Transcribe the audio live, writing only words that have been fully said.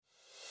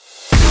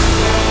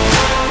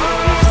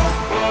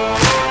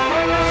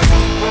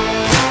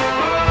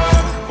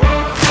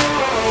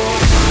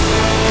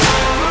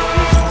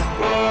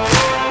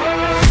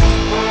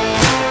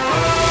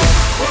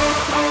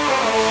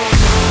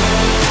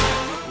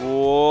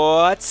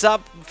What's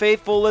up,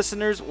 faithful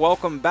listeners?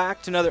 Welcome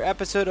back to another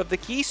episode of the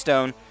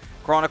Keystone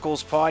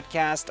Chronicles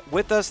podcast.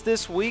 With us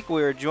this week,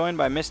 we are joined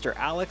by Mr.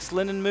 Alex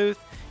Lindemuth.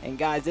 And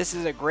guys, this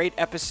is a great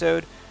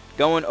episode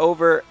going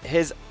over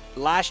his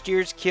last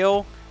year's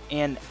kill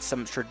and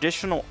some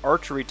traditional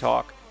archery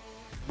talk.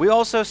 We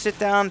also sit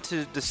down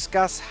to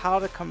discuss how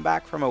to come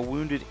back from a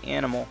wounded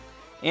animal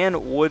and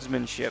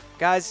woodsmanship.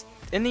 Guys,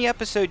 in the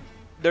episode,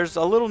 there's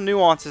a little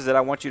nuances that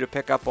I want you to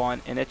pick up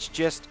on, and it's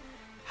just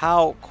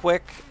how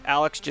quick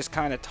Alex just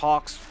kind of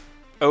talks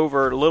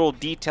over little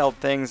detailed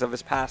things of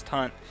his past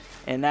hunt.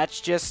 And that's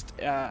just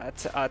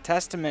a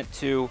testament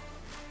to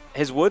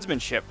his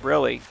woodsmanship,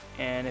 really.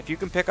 And if you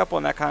can pick up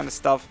on that kind of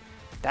stuff,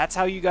 that's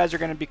how you guys are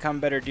going to become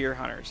better deer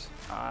hunters.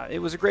 It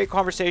was a great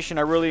conversation.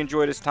 I really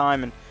enjoyed his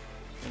time. And,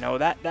 you know,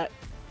 that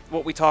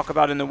what we talk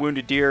about in the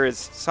wounded deer is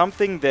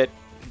something that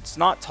it's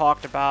not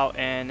talked about,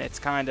 and it's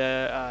kind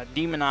of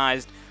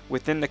demonized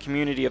within the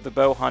community of the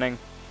bow hunting.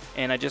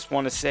 And I just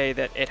want to say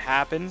that it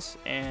happens,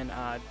 and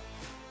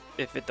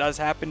if it does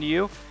happen to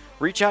you,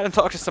 reach out and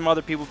talk to some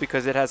other people,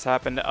 because it has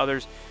happened to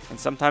others, and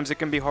sometimes it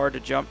can be hard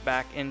to jump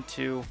back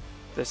into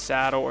the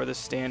saddle or the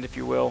stand, if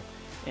you will,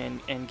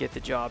 and get the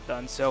job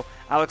done. So,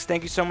 Alex,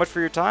 thank you so much for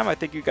your time. I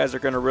think you guys are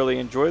going to really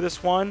enjoy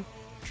this one.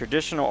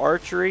 Traditional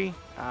archery.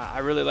 I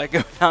really like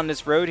going down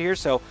this road here,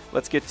 so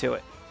let's get to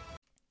it.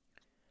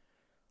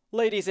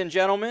 Ladies and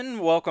gentlemen,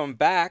 welcome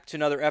back to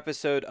another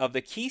episode of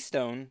the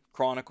Keystone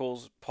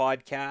Chronicles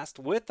podcast.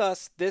 With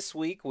us this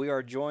week, we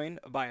are joined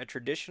by a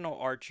traditional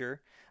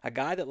archer, a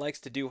guy that likes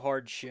to do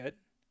hard shit,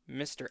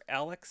 Mr.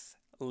 Alex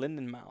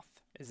Lindemuth.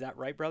 Is that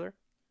right, brother?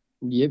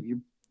 Yep, you're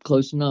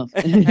close enough.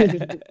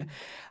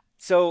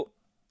 So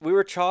we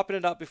were chopping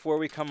it up before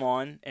we come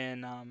on,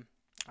 and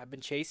I've been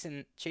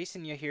chasing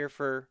you here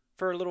for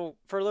a little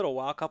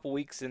while, a couple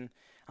weeks, and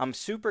I'm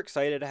super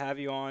excited to have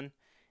you on.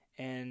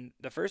 And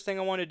the first thing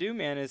I want to do,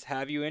 man, is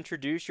have you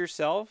introduce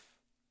yourself,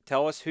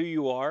 tell us who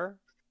you are,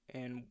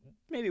 and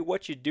maybe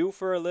what you do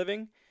for a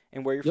living,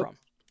 and where you're from.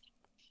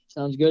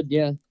 Sounds good,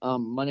 yeah.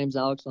 My name's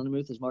Alex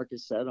Lindemuth, as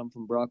Marcus said. I'm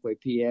from Brockway,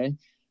 PA,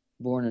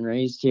 born and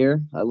raised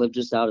here. I live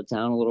just out of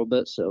town a little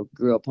bit, so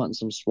grew up hunting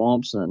some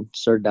swamps and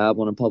started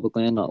dabbling in public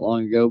land not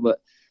long ago.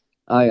 But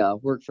I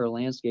work for a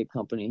landscape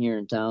company here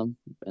in town,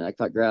 and I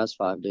cut grass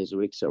 5 days a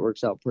week, so it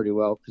works out pretty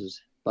well, because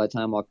by the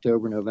time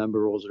October, November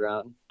rolls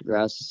around, the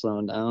grass is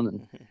slowing down,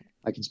 and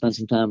I can spend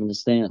some time in the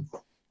stand.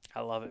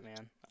 I love it,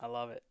 man. I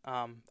love it.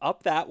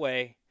 Up that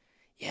way,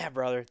 yeah,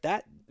 brother.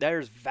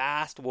 There's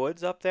vast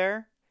woods up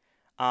there.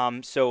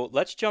 So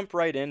let's jump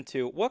right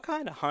into, what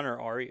kind of hunter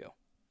are you?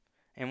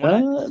 And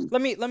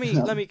let me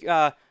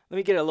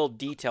get a little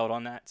detailed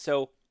on that.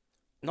 So,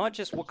 not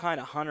just what kind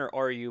of hunter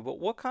are you, but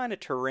what kind of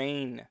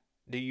terrain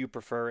do you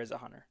prefer as a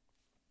hunter?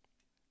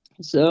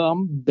 So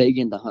I'm big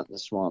into hunting the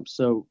swamps.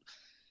 So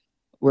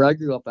where I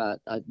grew up at,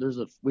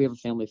 we have a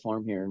family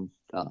farm here,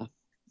 and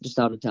just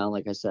out of town,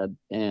 like I said,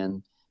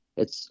 and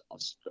it's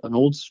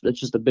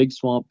just a big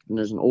swamp, and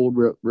there's an old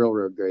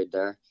railroad grade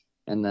there,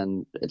 and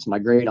then it's my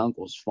great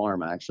uncle's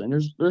farm, actually,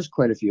 and there's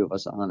quite a few of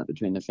us that hunt it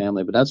between the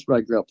family, but that's where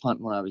I grew up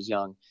hunting when I was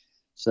young.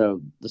 So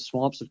the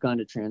swamps have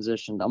kind of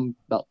transitioned. I'm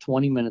about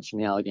 20 minutes from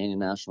the Allegheny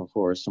National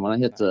Forest, and when I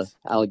hit the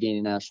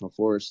Allegheny National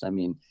Forest, I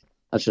mean,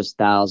 that's just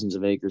thousands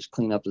of acres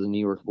clean up to the New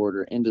York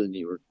border, into the New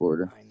York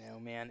border. I know,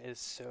 man.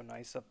 It's so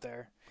nice up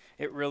there.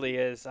 It really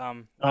is.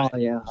 Yeah,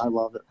 I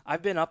love it.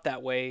 I've been up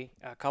that way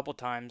a couple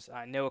times.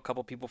 I know a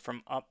couple people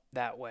from up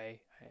that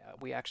way.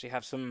 We actually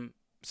have some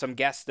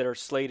guests that are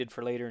slated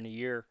for later in the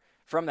year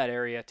from that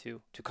area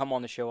to come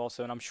on the show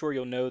also, and I'm sure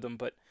you'll know them.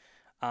 But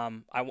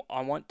I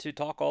want to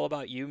talk all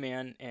about you,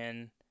 man,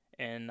 and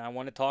I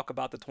want to talk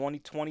about the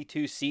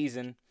 2022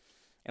 season.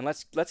 And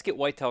let's get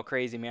whitetail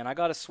crazy, man. I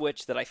got a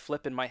switch that I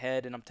flip in my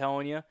head, and I'm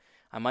telling you,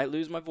 I might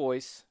lose my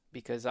voice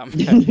because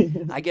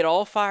I get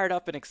all fired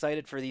up and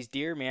excited for these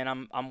deer, man.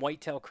 I'm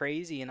whitetail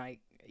crazy, and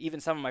even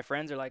some of my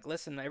friends are like,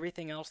 listen,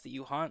 everything else that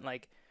you hunt,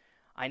 like,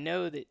 I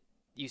know that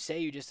you say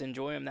you just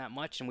enjoy them that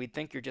much, and we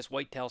think you're just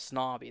whitetail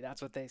snobby.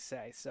 That's what they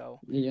say.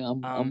 So yeah,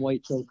 I'm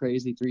whitetail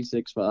crazy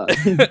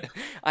 365.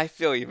 I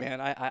feel you, man.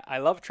 I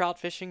love trout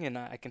fishing, and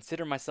I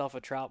consider myself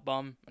a trout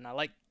bum, and I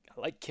like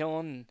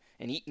killing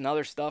and eating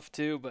other stuff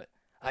too, but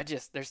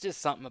there's just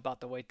something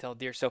about the whitetail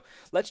deer. So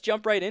let's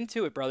jump right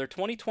into it, brother.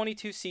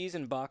 2022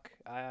 season, Buck.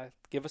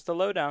 Give us the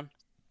lowdown.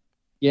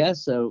 Yeah,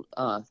 so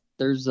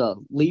there's a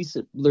lease.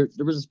 There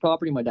was this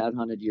property my dad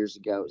hunted years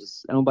ago. It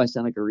was owned by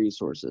Seneca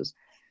Resources.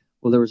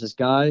 Well, there was this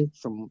guy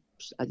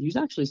he was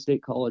actually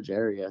State College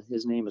area.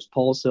 His name is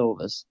Paul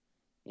Silvis,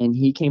 and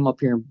he came up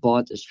here and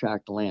bought this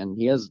tract of land.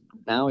 He has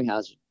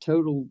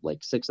total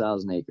like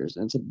 6,000 acres,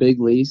 and it's a big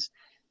lease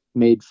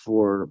made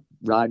for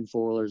riding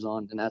four-wheelers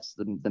on, and that's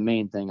the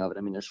main thing of it.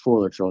 I mean, there's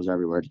four-wheeler trails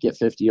everywhere. To get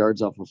 50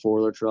 yards off a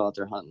four-wheeler trail out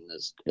there hunting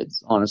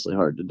it's honestly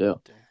hard to do.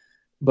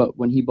 But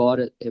when he bought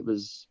it, it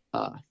was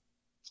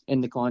in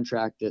the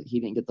contract that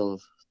he didn't get the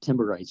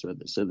timber rights with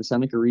it. So the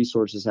Seneca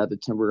Resources had the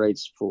timber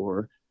rights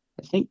for,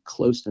 I think,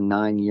 close to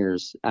 9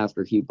 years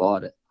after he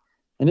bought it.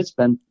 And it's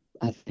been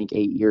I think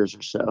 8 years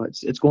or so.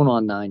 It's going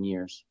on 9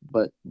 years.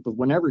 But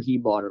whenever he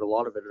bought it, a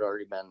lot of it had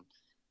already been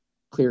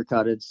clear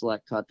cutted,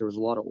 select cut. There was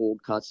a lot of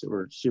old cuts that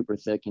were super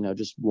thick,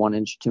 just 1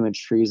 inch, 2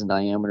 inch trees in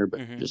diameter,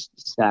 but Mm-hmm. just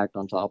stacked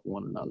on top of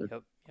one another.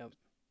 Yep. Yep.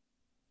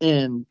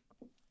 And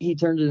he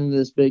turned it into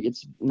this big.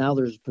 It's now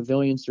there's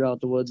pavilions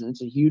throughout the woods, and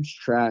it's a huge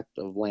tract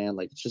of land.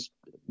 Like it's just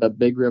a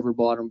big river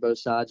bottom both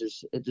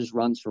sides. It just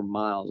runs for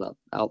miles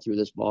out through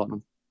this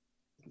bottom.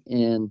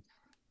 And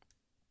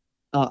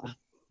uh,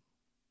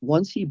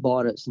 once he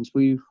bought it, since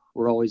we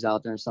were always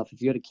out there and stuff,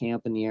 if you had a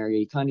camp in the area,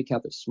 he kind of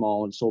kept it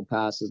small and sold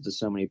passes to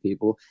so many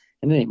people.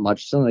 And it ain't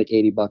much, it's only like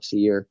 $80 a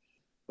year.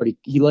 But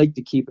he liked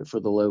to keep it for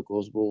the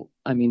locals. Well,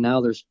 I mean,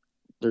 now there's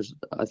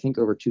I think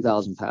over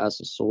 2,000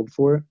 passes sold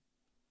for it.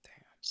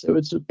 So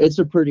it's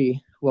a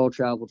pretty well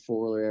traveled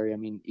four-wheeler area. I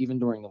mean, even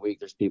during the week,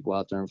 there's people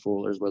out there in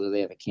four-wheelers, whether they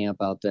have a camp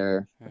out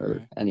there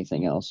or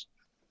anything else.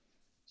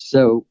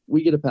 So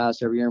we get a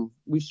pass every year.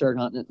 We start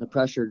hunting it, and the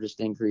pressure just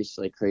increased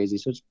like crazy.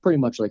 So it's pretty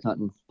much like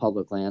hunting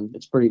public land.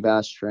 It's pretty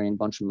vast terrain,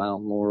 bunch of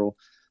mountain laurel,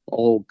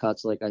 old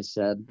cuts, like I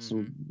said.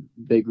 Some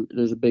big.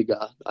 There's a big.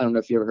 I don't know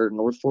if you ever heard of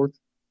North Fork.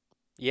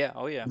 Yeah.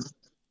 Oh yeah.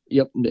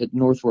 Yep,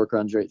 North Fork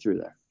runs right through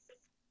there.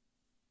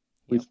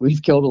 Yep.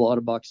 We've killed a lot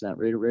of bucks in that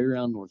right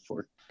around North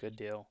Fork. Good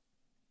deal.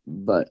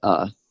 But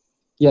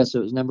yeah. So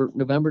it was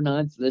November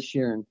 9th this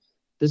year, and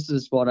this is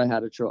the spot I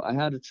had a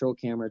trail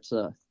camera. It's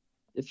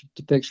if you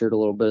to picture it a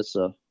little bit, it's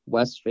a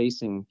west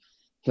facing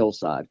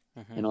hillside,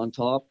 and on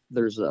top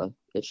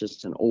it's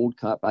just an old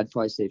cut. I'd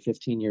probably say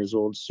 15 years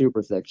old,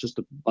 super thick, just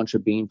a bunch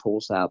of bean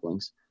pole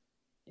saplings,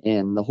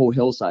 and the whole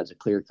hillside's a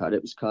clear cut.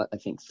 It was cut I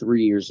think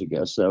 3 years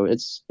ago, so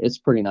it's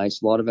pretty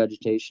nice. A lot of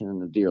vegetation,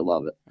 and the deer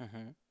love it.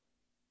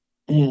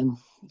 And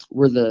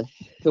where the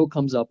hill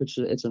comes up, it's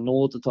a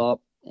knoll at the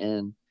top,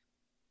 and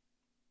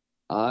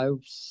let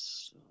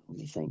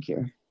me think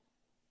here.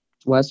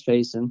 It's west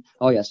facing.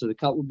 Oh yeah, so the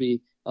cut would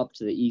be up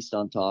to the east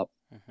on top.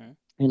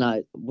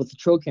 And with the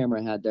trail camera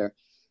I had there,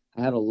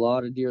 I had a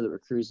lot of deer that were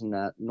cruising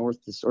that north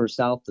or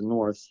south to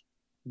north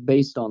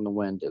based on the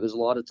wind. It was a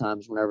lot of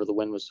times whenever the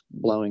wind was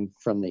blowing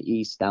from the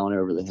east down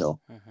over the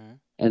hill.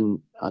 And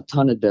a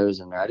ton of does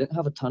in there. I didn't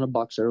have a ton of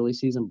bucks early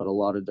season, but a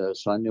lot of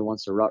does. So I knew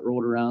once the rut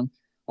rolled around,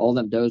 all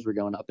them does were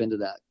going up into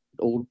that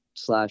old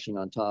slashing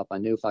on top. I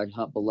knew if I could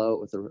hunt below it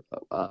with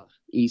the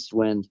east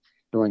wind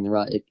during the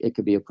rut, it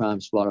could be a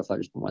prime spot if I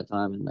just put my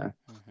time in there.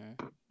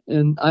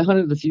 And I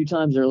hunted a few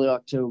times early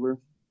October.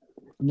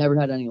 Never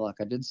had any luck.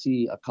 I did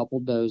see a couple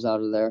does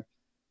out of there,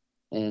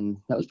 and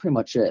that was pretty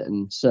much it.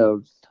 And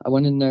so I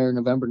went in there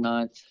November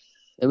 9th.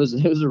 It was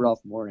a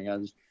rough morning. I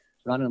was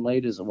running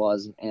late as it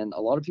was, and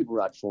a lot of people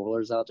ride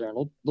four-wheelers out there,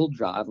 and they'll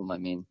drive them. I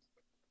mean,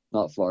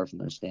 not far from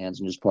their stands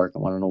and just park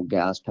them on an old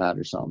gas pad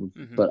or something.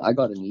 But I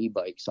got an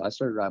e-bike, so I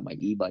started riding my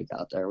e-bike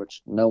out there,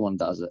 which no one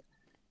does it.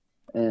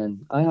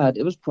 And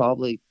it was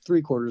probably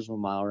 3/4 of a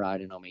mile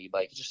riding on my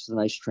e-bike. It's just a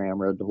nice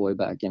tram road to Hoy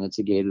back in. It's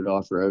a gated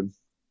off road.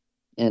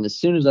 And as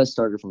soon as I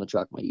started from the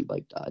truck, my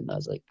e-bike died. And I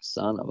was like,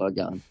 son of a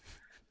gun.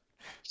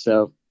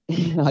 So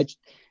I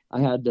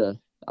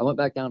went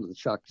back down to the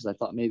truck because I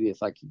thought maybe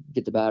if I could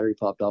get the battery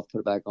popped off, put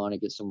it back on,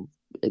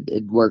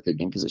 it'd work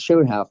again. Because it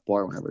showed half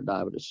bar whenever it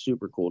died, but it was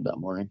super cold that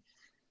morning.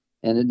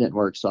 And it didn't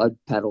work. So I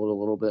pedaled a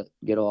little bit,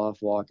 get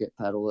off, walk it,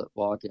 pedal it,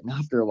 walk it. And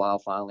after a while,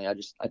 finally,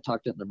 I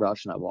tucked it in the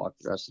brush and I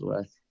walked the rest of the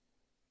way.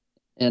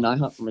 And I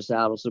hunt from a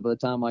saddle. So by the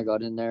time I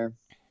got in there,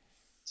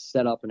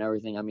 set up and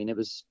everything, I mean, it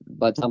was,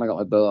 by the time I got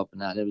my bow up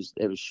and that, it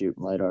was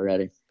shooting light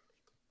already.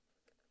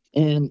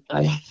 And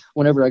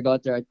whenever I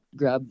got there, I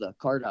grabbed the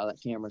card out of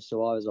that camera. So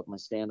while I was up my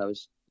stand,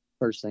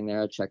 first thing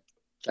there, I checked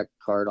the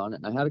card on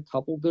it. And I had a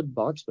couple good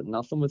bucks, but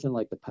nothing within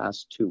like the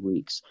past 2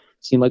 weeks.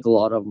 It seemed like a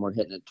lot of them were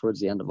hitting it towards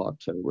the end of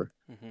October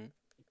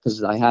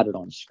because I had it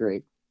on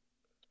scrape.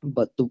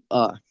 But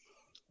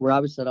where I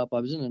was set up, I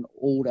was in an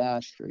old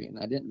ash tree and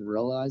I didn't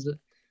realize it.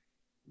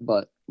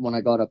 But when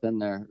I got up in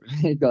there,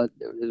 it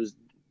was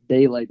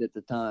daylight at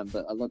the time,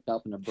 but I looked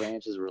up and the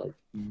branches were like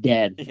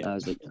dead. And I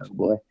was like, oh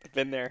boy.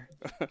 Been there.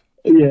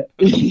 Yeah.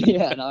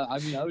 Yeah. And I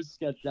mean, I was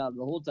sketched out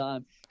the whole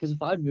time because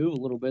if I'd move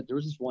a little bit, there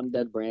was this one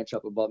dead branch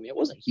up above me. It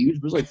wasn't huge,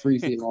 but it was like 3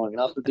 feet long,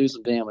 enough to do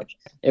some damage.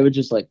 It would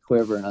just like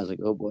quiver. And I was like,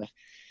 oh boy.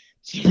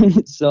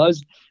 So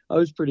I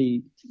was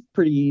pretty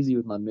easy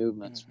with my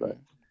movements, but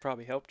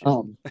probably helped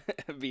you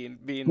being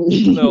a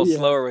little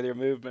slower with your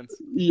movements.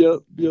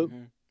 Yep.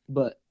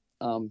 But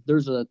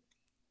there's an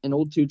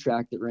old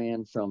 2-track that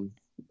ran from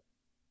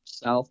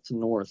south to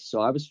north.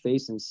 So I was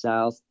facing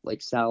south,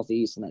 like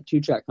southeast, and that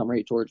 2-track come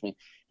right towards me.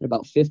 And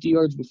about 50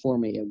 yards before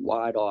me, it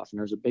wide off, and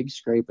there's a big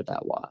scrape at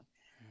that wide.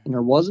 And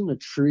there wasn't a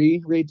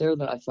tree right there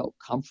that I felt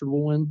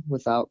comfortable in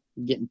without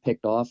getting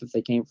picked off if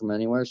they came from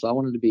anywhere. So I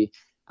wanted to be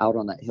out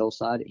on that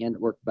hillside, and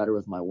it worked better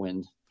with my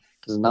wind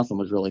because nothing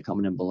was really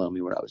coming in below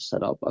me where I was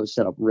set up. I was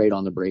set up right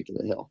on the break of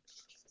the hill.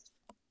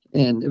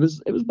 And it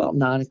was about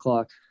 9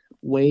 o'clock,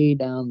 way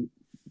down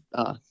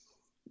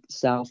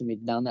south of me,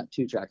 down that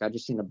 2-track. I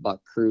just seen a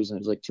buck cruising.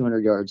 It was like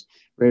 200 yards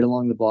right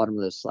along the bottom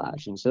of this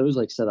slashing. So it was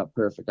like set up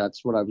perfect.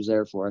 That's what I was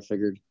there for. I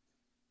figured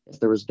if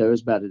there was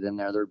does bedded in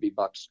there, there'd be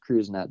bucks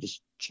cruising out,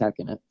 just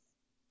checking it.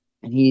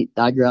 And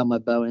I grabbed my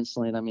bow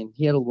instantly. And I mean,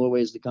 he had a little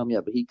ways to come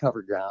yet, but he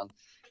covered ground.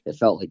 It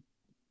felt like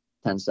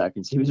 10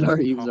 seconds. He was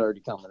already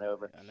coming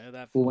over. I know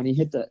that. Well, when he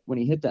hit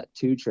that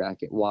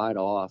 2-track, it wide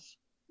off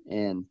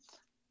and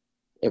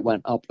it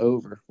went up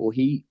over. Well,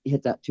 he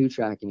hit that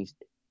 2-track and he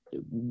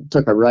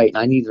took a right, and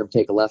I needed him to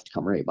take a left to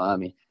come right by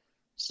me.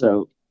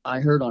 So I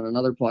heard on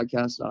another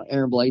podcast,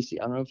 Aaron Blasey.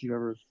 I don't know if you've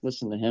ever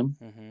listened to him.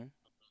 Mm-hmm.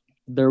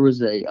 There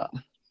was a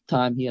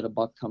time he had a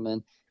buck come in,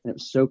 and it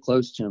was so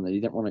close to him that he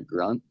didn't want to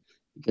grunt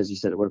because he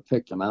said it would have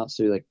picked him out.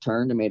 So he like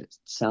turned and made it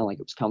sound like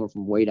it was coming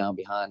from way down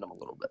behind him a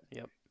little bit.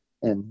 Yep.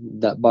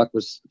 And that buck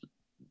was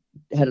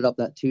headed up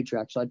that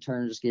 2-track. So I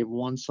turned and just gave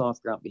one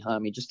soft grunt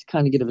behind me just to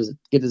kind of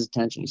get his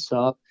attention. He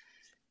stopped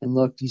and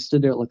looked. He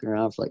stood there looking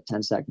around for like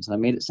 10 seconds. And I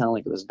made it sound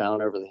like it was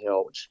down over the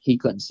hill, which he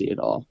couldn't see at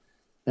all.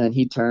 And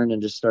he turned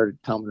and just started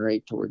coming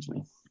right towards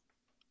me.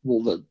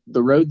 Well,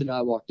 the road that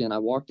I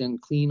walked in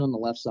clean on the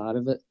left side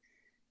of it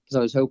because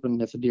I was hoping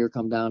if a deer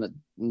come down,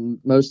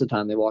 most of the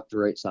time they walk the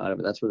right side of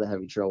it. That's where the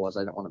heavy trail was.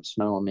 I didn't want him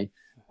smelling me.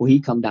 Well, he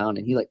come down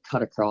and he like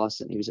cut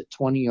across it. And he was at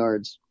 20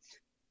 yards.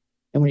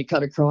 And when he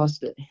cut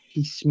across it,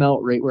 he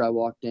smelled right where I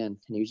walked in. And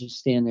he was just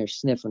standing there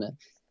sniffing it.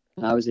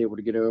 And I was able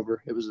to get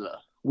over. It was a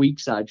weak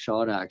side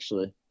shot,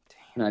 actually.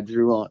 And I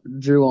drew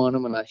on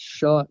him and I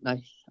shot. And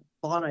I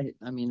thought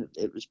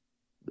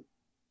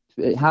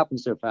it happened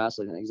so fast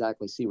I didn't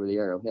exactly see where the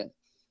arrow hit.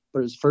 But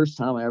it was the first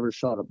time I ever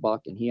shot a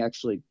buck. And he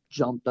actually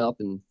jumped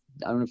up. And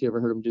I don't know if you ever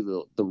heard him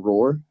do the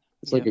roar.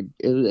 It's like it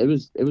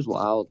was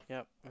wild.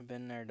 Yep, I've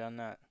been there, done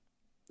that.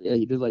 Yeah,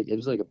 he did it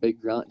was like a big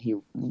grunt. He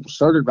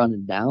started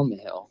running down the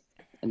hill.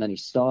 And then he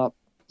stopped,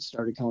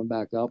 started coming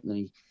back up, and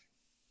then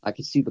I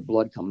could see the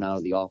blood coming out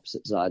of the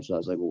opposite side. So I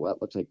was like, well, that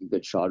looks like a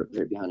good shot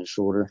right behind his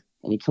shoulder.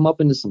 And he come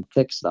up into some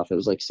thick stuff. It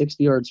was like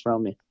 60 yards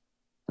from me.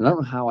 And I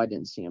don't know how I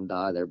didn't see him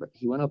die there, but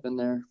he went up in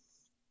there,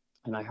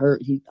 and I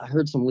heard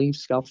some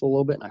leaves scuffle a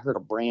little bit, and I heard a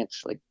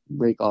branch like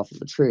break off of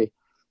the tree.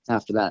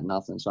 After that,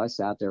 nothing. So I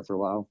sat there for a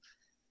while,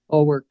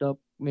 all worked up,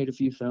 made a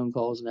few phone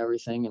calls and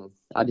everything, and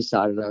I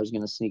decided I was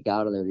going to sneak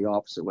out of there the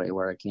opposite way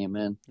where I came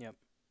in. Yep.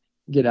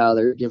 Get out of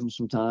there, give him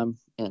some time,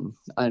 and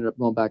I ended up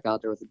going back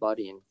out there with a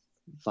buddy and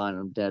finding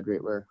him dead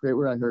right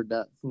where I heard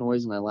that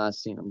noise and I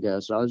last seen him go.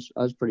 So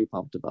I was pretty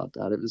pumped about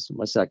that. It was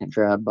my second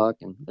trad buck,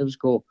 and it was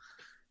cool.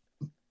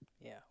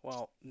 Yeah,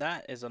 well,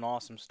 that is an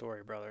awesome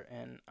story, brother.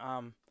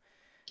 And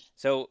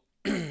so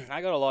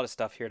I got a lot of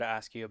stuff here to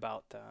ask you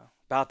about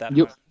that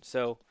hunt.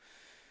 So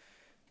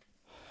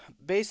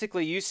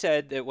basically, you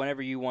said that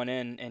whenever you went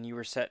in and you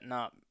were setting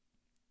up,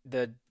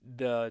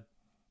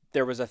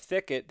 there was a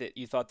thicket that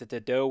you thought that the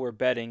doe were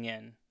bedding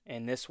in,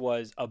 and this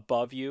was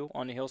above you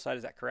on the hillside.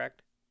 Is that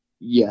correct?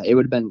 Yeah, it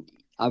would have been.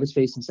 I was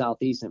facing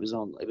southeast, and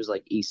it was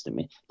like east of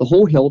me. The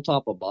whole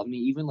hilltop above me,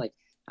 even like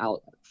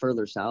out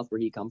further south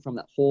where he come from,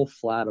 that whole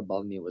flat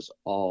above me was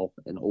all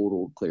an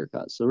old clear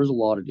cut. So there was a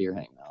lot of deer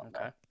hanging out.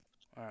 Okay.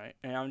 All right.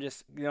 And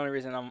the only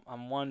reason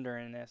I'm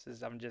wondering this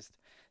is I'm just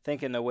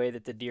thinking the way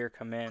that the deer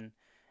come in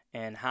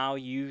and how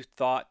you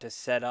thought to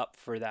set up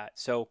for that.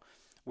 So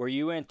were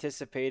you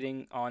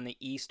anticipating on the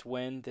east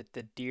wind that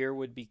the deer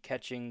would be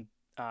catching,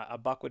 a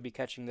buck would be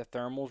catching the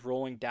thermals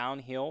rolling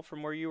downhill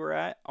from where you were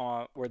at,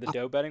 where the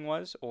doe bedding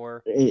was,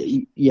 or?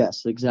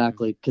 Yes,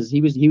 exactly. Because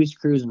he was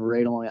cruising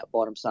right along that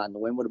bottom side, and the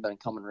wind would have been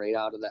coming right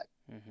out of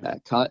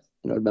that cut,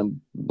 and it would have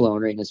been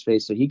blowing right in his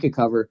face. So he could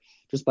cover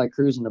just by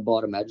cruising the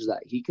bottom edge of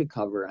that. He could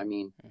cover. I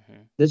mean,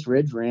 this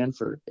ridge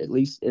runs at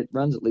least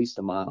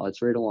a mile.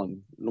 It's right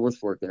along North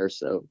Fork there,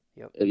 so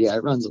yeah,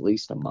 it runs at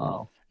least a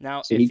mile.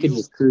 Now, so he could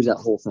just cruise that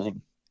whole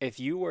thing. If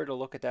you were to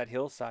look at that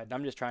hillside,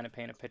 I'm just trying to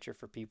paint a picture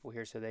for people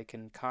here so they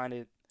can kind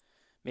of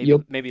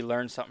maybe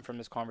learn something from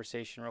this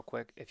conversation real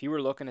quick. If you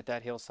were looking at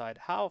that hillside,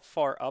 how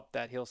far up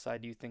that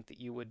hillside do you think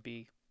that you would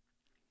be?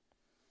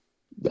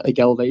 Like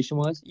elevation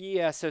wise?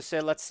 Yeah, so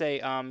let's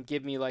say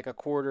give me like a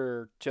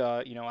quarter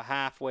to a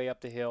halfway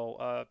up the hill,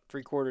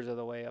 3/4 of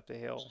the way up the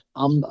hill.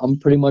 I'm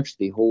pretty much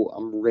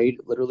I'm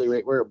literally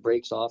right where it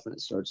breaks off and it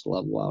starts to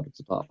level out at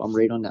the top. I'm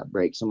right on that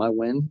break. So my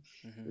wind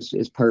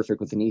is perfect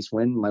with an east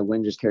wind. My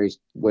wind just carries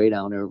way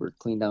down over,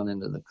 clean down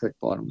into the creek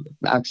bottom.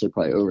 Actually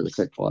probably over the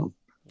creek bottom.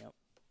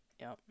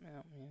 Yep.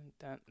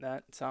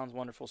 That sounds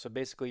wonderful. So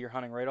basically you're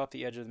hunting right off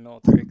the edge of the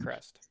military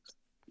crest.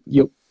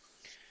 Yep.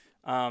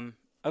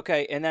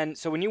 Okay, and then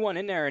so when you went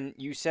in there and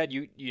you said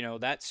you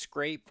that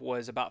scrape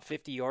was about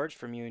 50 yards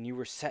from you and you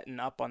were setting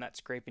up on that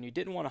scrape and you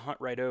didn't want to hunt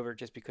right over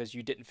just because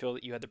you didn't feel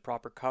that you had the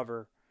proper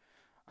cover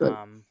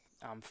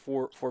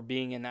for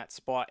being in that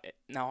spot.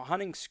 Now,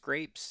 hunting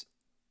scrapes,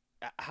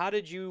 how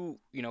did you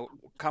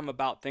come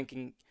about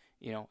thinking,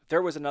 if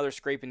there was another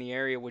scrape in the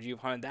area, would you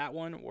have hunted that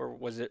one, or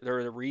was there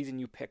a reason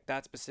you picked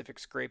that specific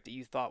scrape that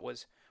you thought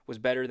was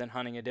better than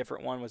hunting a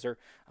different one? Was there,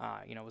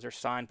 was there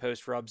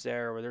signpost rubs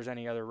there, or there's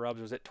any other rubs?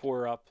 Was it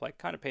tore up? Like,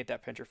 kind of paint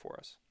that picture for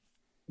us.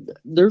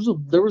 There's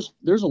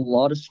a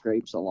lot of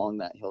scrapes along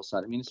that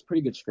hillside. I mean, it's a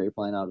pretty good scrape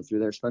line out of through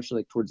there,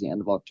 especially like towards the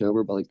end of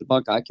October. But like the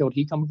buck I killed,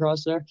 he come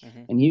across there,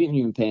 and he didn't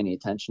even pay any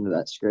attention to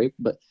that scrape.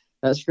 But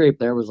That scrape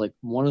there was like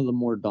one of the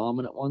more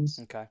dominant ones.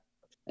 Okay.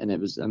 And it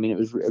was, I mean, it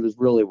was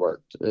really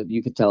worked.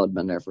 You could tell it'd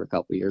been there for a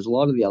couple of years. A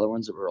lot of the other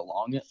ones that were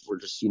along it were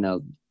just,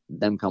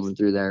 them coming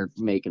through there,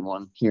 making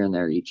one here and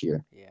there each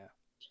year. Yeah.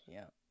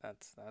 Yeah.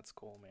 That's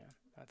cool, man.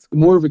 That's cool.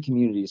 More of a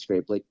community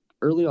scrape. Like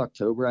early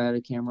October, I had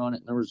a camera on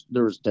it, and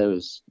there was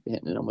does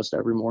hitting it almost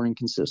every morning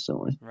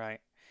consistently. Right.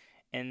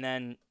 And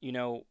then,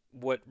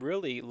 what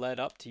really led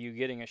up to you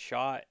getting a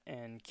shot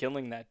and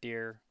killing that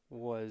deer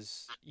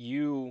was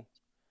you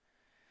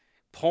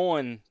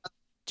pulling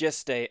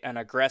just an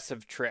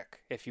aggressive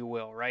trick, if you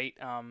will, right?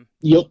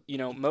 Yep.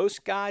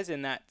 Most guys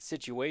in that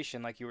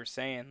situation, like you were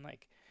saying,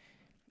 like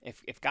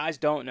if guys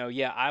don't know,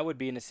 yeah, I would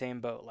be in the same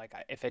boat. Like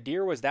if a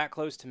deer was that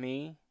close to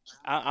me,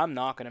 I'm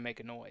not going to make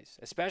a noise,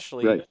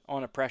 especially Right.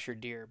 on a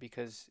pressured deer,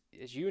 because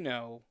as you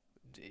know,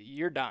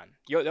 you're done.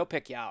 They'll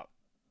pick you out.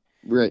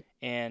 Right.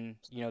 And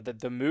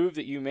the move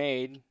that you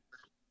made,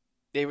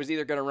 they was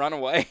either going to run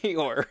away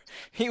or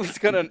he was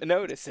going to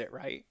notice it,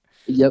 right?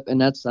 Yep, and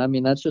that's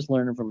just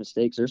learning from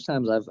mistakes. There's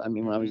times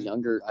when I was Mhm.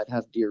 younger, I'd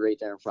have deer right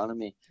there in front of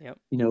me, Yep.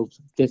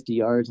 50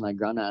 yards, and I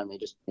grunt at them, they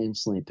just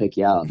instantly pick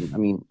you out. And, I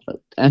mean,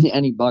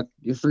 any buck,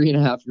 your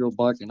 3.5-year-old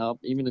buck and up,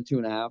 even a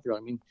 2.5-year-old,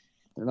 I mean,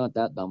 they're not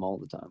that dumb all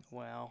the time.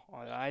 Well,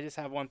 I just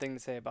have one thing to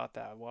say about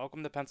that.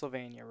 Welcome to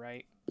Pennsylvania,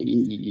 right?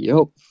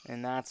 Yep.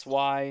 And that's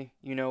why,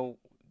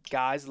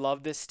 guys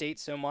love this state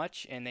so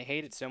much and they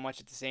hate it so much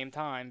at the same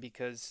time,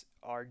 because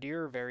our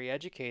deer are very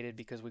educated,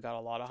 because we got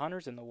a lot of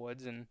hunters in the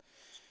woods, and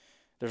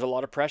there's a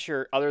lot of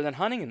pressure other than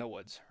hunting in the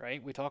woods,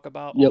 right? We talk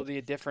about all Yep.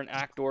 the different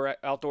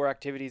outdoor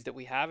activities that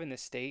we have in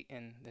this state,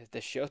 and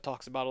the show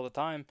talks about all the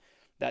time.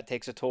 That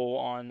takes a toll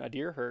on a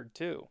deer herd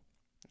too.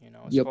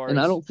 As Yep. far And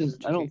as I don't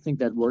educate. think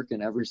that'd work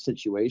in every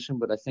situation,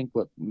 but I think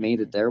what made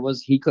it there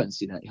was he couldn't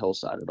see that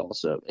hillside at all,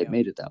 so it Yeah.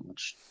 made it that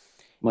much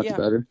Yeah.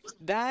 better.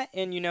 That,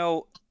 and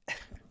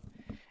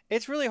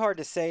it's really hard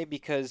to say,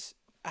 because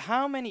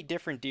how many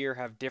different deer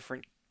have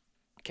different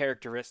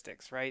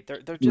characteristics, right?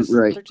 Right.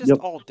 They're just Yep.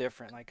 all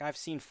different. Like I've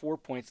seen 4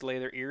 points lay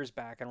their ears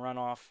back and run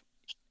off,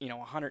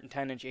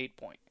 110-inch 8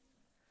 point,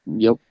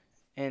 Yep.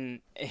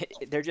 and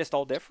they're just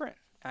all different.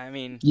 I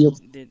mean, Yep.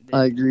 they,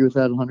 I agree with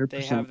that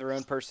they have 100%. their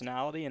own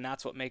personality, and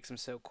that's what makes them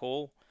so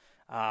cool.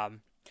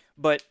 Um,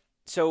 but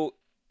so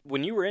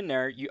when you were in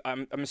there,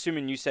 I'm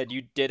assuming you said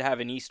you did have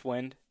an east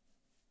wind.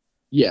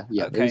 Yeah.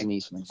 Yeah. It was Okay. an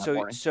Eastman that So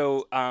morning.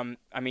 so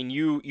I mean,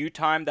 you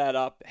timed that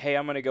up. Hey,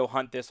 I'm gonna go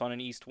hunt this on an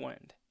east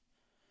wind.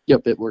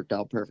 Yep, it worked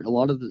out perfect. A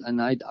lot of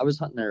and I was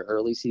hunting there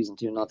early season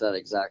too, not that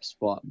exact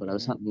spot, but I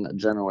was Hmm. hunting that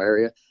general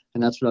area,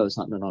 and that's what I was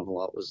hunting on a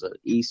lot was a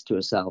east to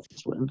a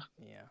southeast wind.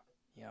 Yeah.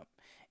 Yep.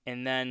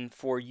 And then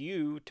for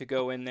you to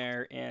go in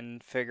there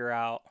and figure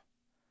out,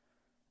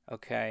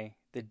 okay,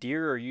 the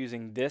deer are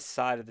using this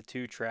side of the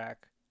two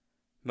track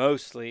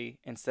mostly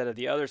instead of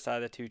the other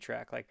side of the two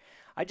track. Like,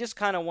 I just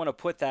kind of want to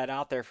put that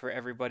out there for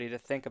everybody to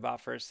think about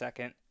for a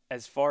second,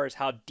 as far as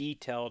how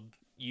detailed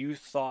you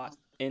thought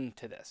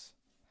into this.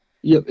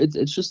 Yep,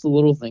 it's just the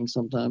little things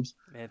sometimes.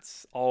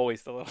 It's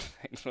always the little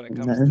things when it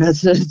comes And to.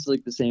 that's it's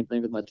like the same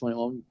thing with my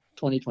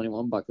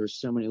 2021 buck. There's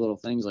so many little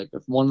things. Like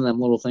if one of them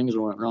little things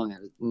went wrong, I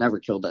never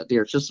killed that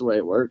deer. It's just the way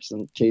it works.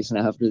 And chasing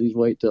after these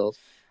whitetails.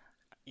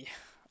 Yeah,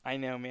 I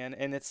know, man.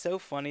 And it's so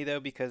funny though,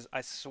 because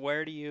I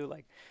swear to you,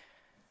 like,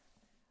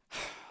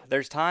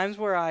 there's times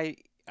where I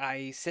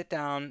sit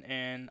down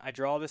and I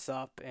draw this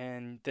up,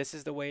 and this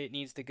is the way it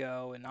needs to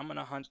go, and I'm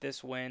gonna hunt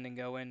this wind and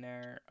go in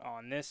there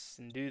on this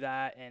and do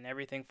that, and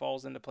everything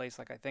falls into place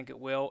like I think it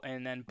will,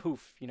 and then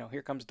poof,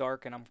 here comes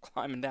dark and I'm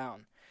climbing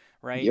down,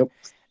 right? Yep.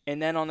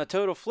 And then on the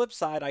total flip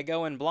side, I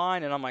go in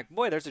blind and I'm like,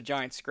 boy, there's a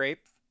giant scrape.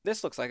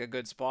 This looks like a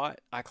good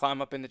spot. I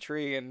climb up in the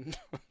tree and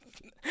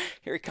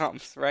here he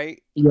comes,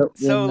 right? Yep.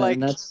 So And like,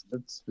 that's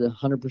the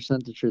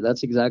 100% the truth.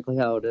 That's exactly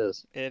how it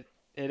is. it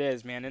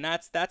is, man, and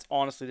that's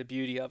honestly the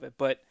beauty of it.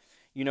 But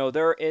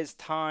there is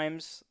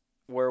times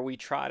where we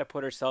try to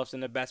put ourselves in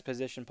the best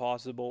position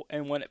possible,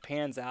 and when it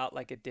pans out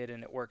like it did,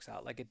 and it works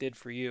out like it did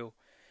for you,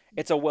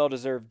 it's a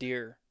well-deserved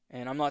deer.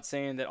 And I'm not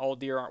saying that all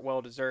deer aren't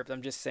well-deserved.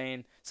 I'm just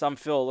saying some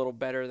feel a little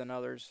better than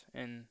others,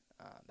 and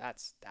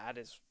that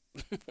is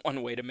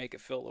one way to make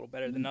it feel a little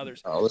better than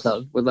others. Oh,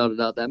 without a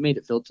doubt, that made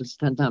it feel just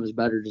 10 times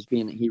better. Just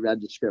being that he read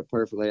the script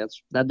perfectly.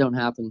 That don't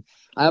happen.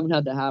 I haven't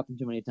had that happen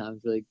too many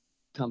times. Really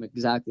come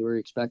exactly where you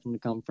expect him to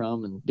come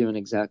from and doing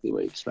exactly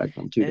what you expect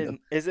him to do. And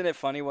isn't it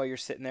funny, while you're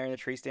sitting there in the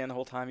tree stand the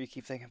whole time, you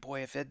keep thinking,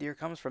 boy, if that deer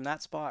comes from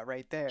that spot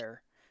right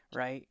there,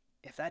 right?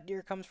 If that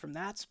deer comes from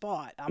that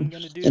spot, I'm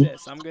gonna do And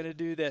this. I'm gonna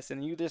do this,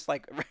 and you just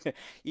like,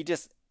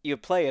 you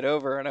play it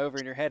over and over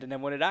in your head, and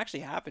then when it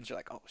actually happens, you're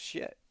like, oh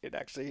shit,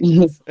 it's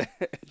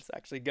it's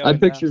actually going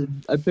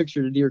down. I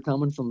pictured a deer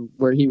coming from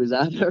where he was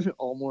at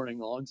all morning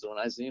long. So when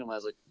I seen him, I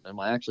was like, "Am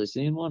I actually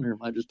seeing one, or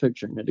am I just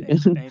picturing it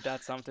again?" Ain't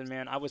that something,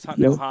 man? I was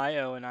hunting Yep.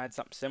 Ohio, and I had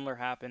something similar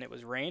happen. It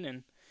was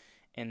raining,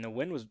 and the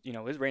wind was,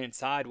 it was raining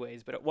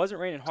sideways, but it wasn't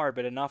raining hard,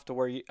 but enough to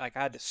where I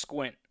had to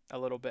squint a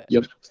little bit.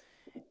 Yep.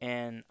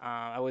 And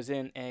I was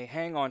in a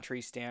hang-on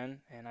tree stand,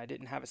 and I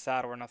didn't have a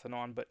saddle or nothing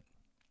on, but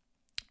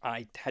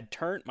I had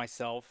turned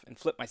myself and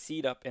flipped my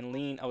seat up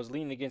and I was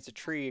leaning against a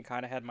tree and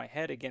kind of had my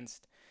head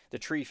against the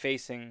tree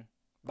facing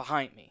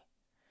behind me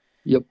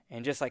Yep.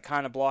 and just like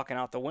kind of blocking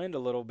out the wind a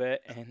little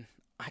bit. And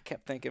I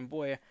kept thinking,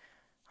 boy,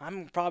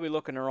 I'm probably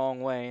looking the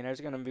wrong way, and there's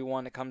going to be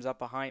one that comes up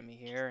behind me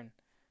here. And,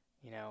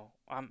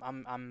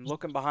 I'm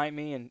looking behind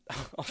me, and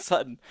all of a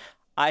sudden,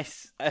 I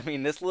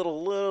mean, this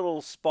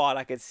little spot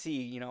I could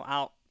see,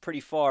 out pretty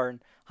far, and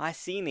I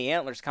seen the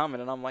antlers coming,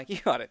 and I'm like, you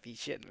ought to be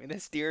shitting me.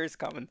 This deer is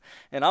coming,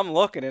 and I'm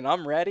looking, and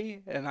I'm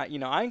ready, and I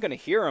ain't going to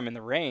hear them in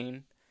the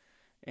rain.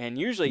 And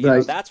usually,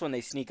 Right. that's when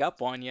they sneak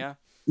up on you.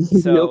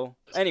 Yep. So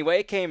anyway,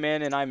 it came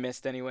in and I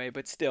missed anyway,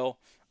 but still,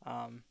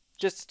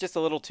 just a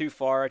little too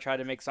far. I tried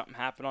to make something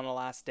happen on the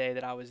last day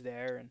that I was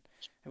there, and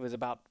it was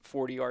about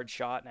 40-yard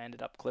shot, and I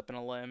ended up clipping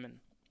a limb. And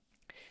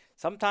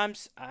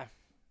sometimes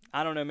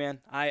I don't know, man.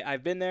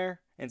 I've been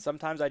there, and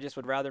sometimes I just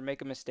would rather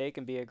make a mistake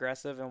and be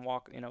aggressive and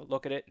walk,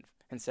 look at it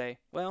and say,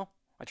 well,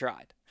 I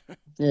tried.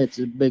 Yeah, it's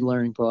a big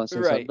learning process.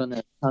 I've Right. done it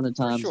a ton of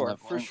times, and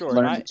For I've sure.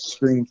 learned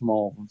extreme from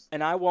all of them.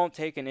 And I won't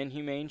take an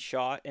inhumane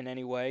shot in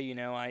any way.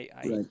 Right.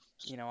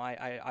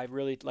 I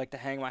really like to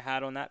hang my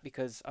hat on that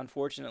because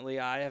unfortunately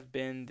I have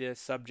been the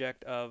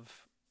subject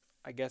of,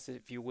 I guess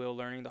if you will,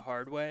 learning the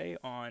hard way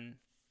on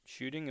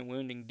shooting and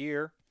wounding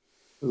deer.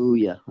 Oh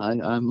yeah,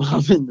 I'm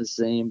in the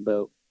same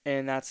boat.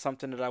 And that's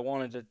something that I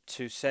wanted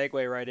to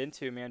segue right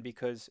into, man,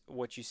 because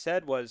what you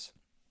said was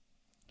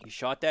you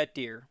shot that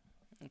deer,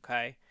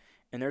 okay?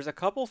 And there's a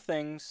couple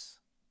things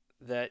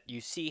that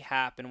you see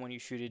happen when you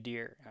shoot a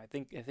deer. I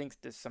think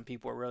some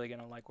people are really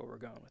going to like where we're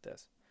going with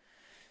this.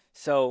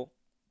 So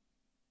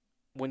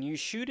when you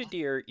shoot a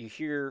deer, you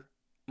hear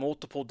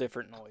multiple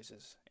different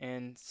noises,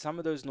 and some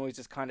of those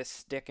noises kind of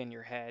stick in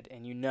your head,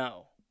 and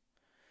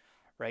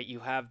right? You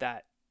have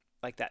that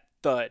that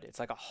thud. It's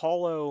like a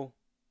hollow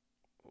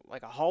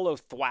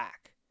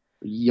thwack,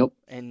 Yep.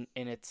 and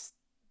it's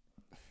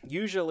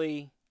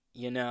usually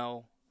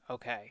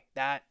okay,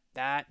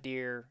 that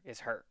deer is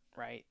hurt,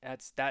 right?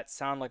 That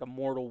sound like a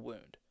mortal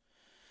wound.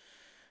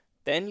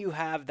 Then you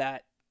have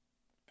that.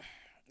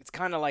 It's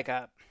kind of like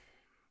a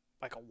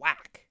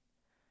whack.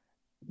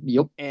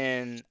 Yep.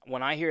 And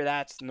when I hear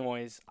that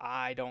noise,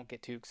 I don't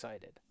get too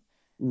excited.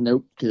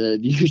 Nope.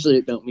 Usually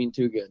it don't mean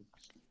too good.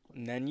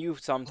 And then you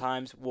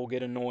sometimes will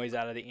get a noise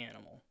out of the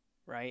animal,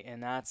 right?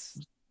 And that's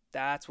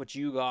what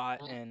you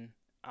got. And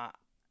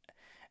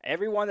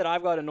everyone that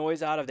I've got a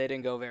noise out of, they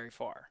didn't go very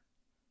far.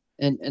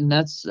 And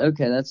that's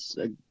okay. That's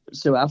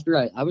so after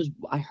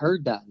I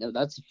heard that. No,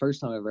 that's the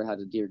first time I ever had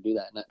a deer do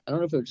that. And I don't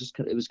know if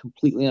it was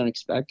completely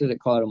unexpected. It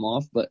caught him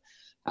off, but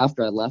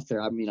after I left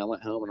there, I mean, I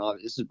went home and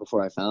this is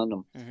before I found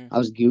him. Mm-hmm. I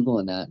was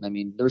Googling that, and I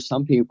mean, there were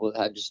some people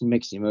that had just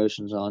mixed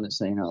emotions on it,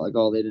 saying how like,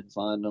 oh, they didn't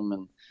find him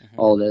and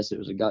all this. It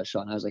was a gut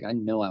shot, and I was like, I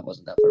know I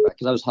wasn't that far back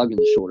because I was hugging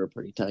the shoulder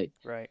pretty tight.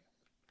 Right.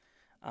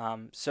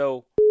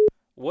 So,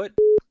 what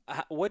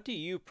do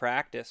you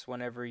practice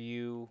whenever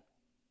you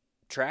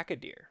track a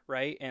deer,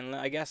 right? And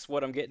I guess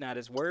what I'm getting at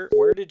is where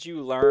did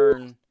you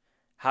learn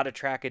how to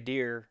track a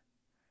deer,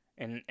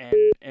 and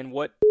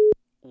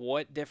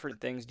what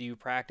different things do you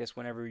practice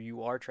whenever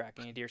you are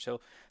tracking a deer? So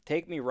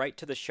take me right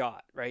to the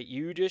shot, right?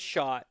 You just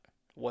shot.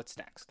 What's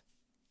next?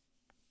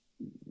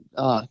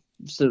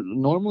 So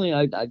normally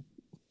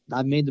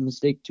I've made the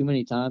mistake too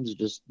many times of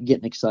just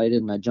getting excited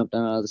and I jump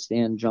down out of the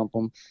stand, jump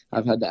them.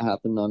 I've had that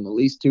happen on at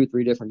least 2 or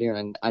 3 different deer,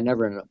 and I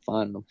never ended up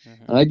finding them.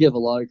 Mm-hmm. And I give a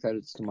lot of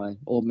credits to my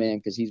old man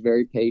because he's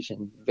very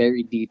patient,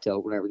 very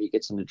detailed whenever he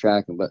gets into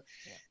tracking. But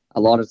a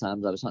lot of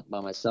times I was hunting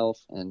by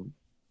myself and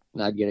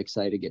I'd get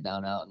excited, get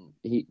down out,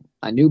 and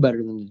I knew better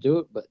than to do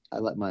it, but I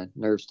let my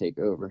nerves take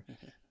over.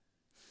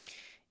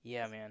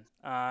 Yeah, man.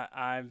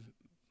 I'm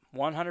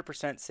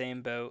 100%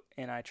 same boat,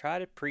 and I try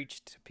to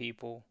preach to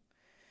people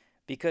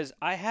because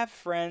I have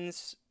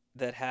friends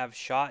that have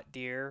shot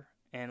deer,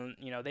 and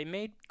they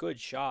made good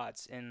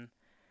shots, and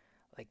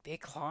like they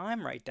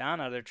climb right down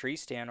out of their tree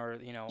stand or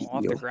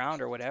off the ground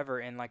or whatever,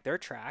 and like they're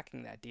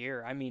tracking that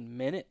deer. I mean,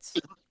 minutes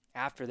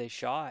after they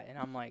shot, and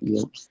I'm like.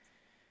 Yep.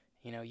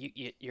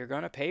 You're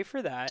going to pay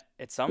for that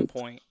at some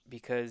point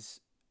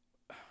because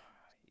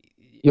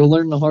you'll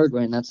learn the hard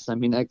way, and I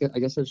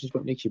guess that's just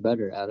what makes you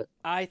better at it.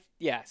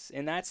 Yes,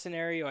 in that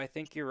scenario, I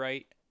think you're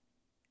right.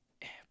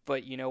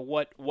 But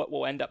what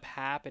will end up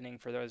happening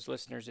for those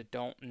listeners that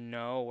don't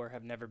know or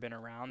have never been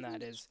around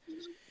that is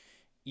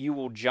you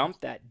will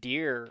jump that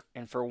deer,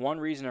 and for one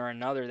reason or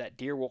another, that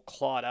deer will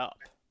clot up.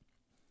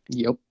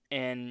 Yep.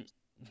 And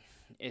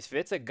if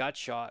it's a gut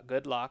shot,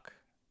 good luck.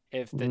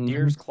 If the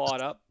deer's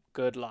clawed up,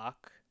 good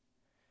luck.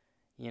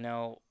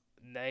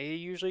 They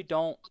usually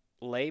don't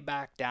lay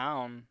back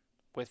down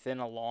within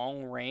a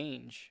long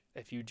range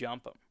if you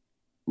jump them.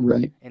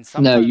 Right. And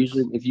sometimes, no,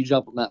 usually if you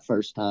jump them that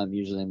first time,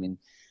 I mean,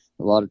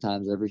 a lot of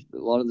times, a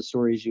lot of the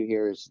stories you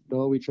hear is,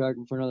 oh, we tracked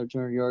him for another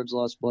 200 yards,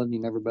 lost blood, and he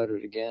never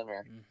betted again,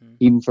 or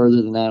even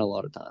further than that a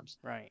lot of times.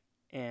 Right.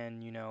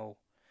 And,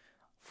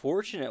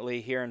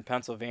 fortunately here in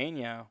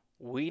Pennsylvania,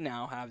 we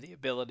now have the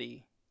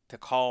ability to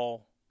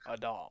call a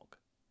dog.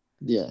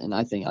 Yeah, and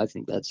I think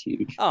that's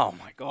huge. Oh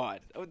my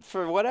God!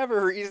 For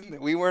whatever reason,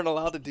 we weren't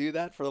allowed to do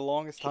that for the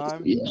longest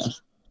time. Yeah.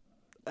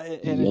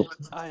 Yep.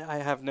 I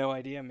have no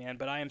idea, man.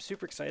 But I am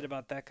super excited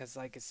about that because,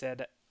 like I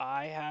said,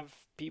 I have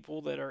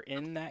people that are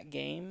in that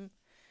game.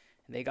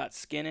 They got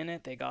skin in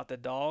it. They got the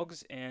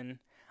dogs, and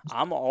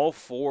I'm all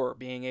for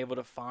being able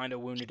to find a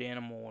wounded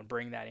animal and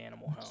bring that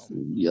animal home.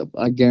 Yep.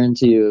 I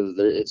guarantee you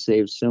that it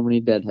saves so many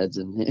deadheads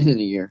in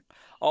a year.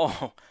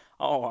 Oh,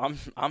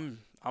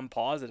 I'm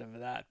positive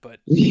of that.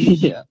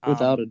 Yeah,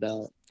 without Um, a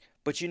doubt.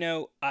 but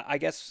I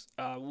guess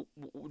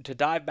to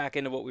dive back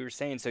into what we were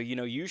saying. So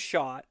you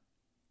shot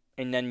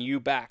and then you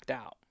backed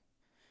out.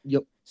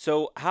 Yep.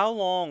 So how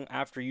long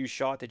after you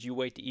shot did you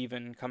wait to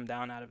even come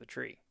down out of the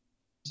tree?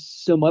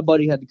 So my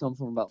buddy had to come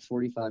from about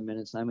 45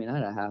 minutes. I mean, I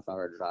had a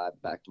half-hour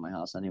drive back to my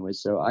house anyway.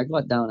 So I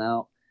got down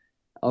out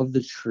of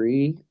the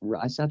tree.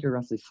 I sat there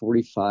roughly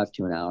 45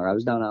 to an hour. I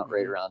was down out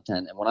right Mm-hmm. around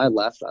 10. And when I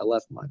left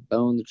my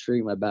bow in the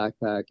tree, my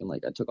backpack, and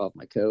like I took off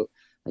my coat.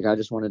 Like I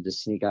just wanted to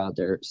sneak out of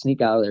there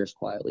as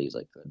quietly as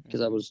I could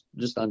because I Mm-hmm. was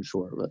just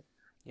unsure. But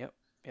Yep.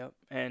 Yep.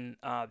 And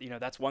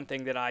that's one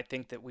thing that I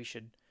think that we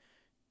should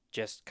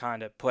just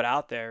kind of put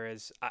out there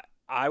is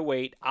I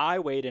wait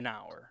an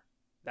hour.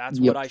 That's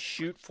what yep, I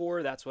shoot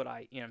for. That's what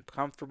I'm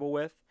comfortable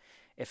with.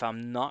 If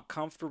I'm not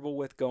comfortable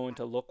with going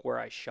to look where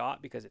I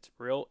shot because it's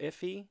real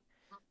iffy,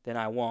 then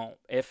I won't.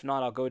 If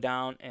not, I'll go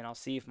down and I'll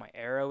see if my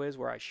arrow is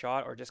where I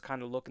shot or just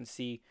kind of look and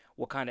see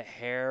what kind of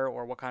hair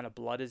or what kind of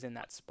blood is in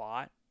that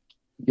spot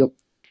yep.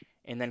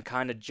 and then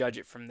kind of judge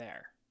it from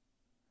there.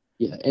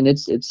 Yeah, and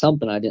it's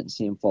something I didn't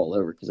see him fall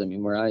over because I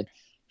mean where I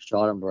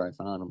shot him, where I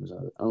found him was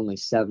only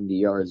 70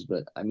 yards.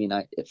 But I mean,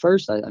 I at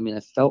first I mean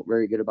I felt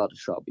very good about the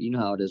shot, but you know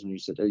how it is when you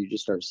sit there, you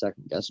just start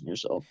second guessing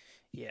yourself.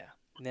 Yeah.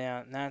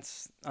 Yeah, and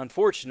that's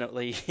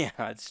unfortunately,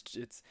 yeah,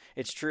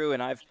 it's true.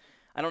 And I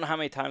don't know how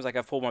many times like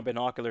I've pulled my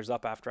binoculars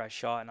up after I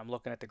shot and I'm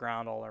looking at the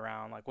ground all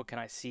around, like what can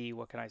I see?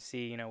 What can I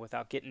see?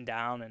 Without getting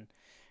down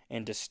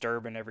and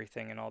disturbing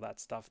everything and all that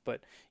stuff.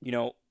 But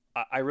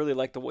I really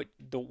like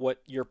what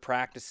you're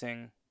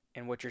practicing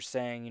and what you're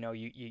saying.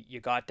 You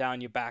got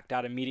down, you backed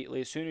out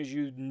immediately as soon as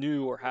you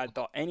knew or had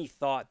any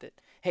thought that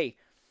hey,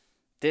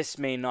 this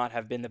may not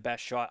have been the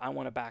best shot. I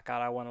want to back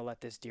out. I want to let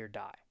this deer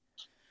die.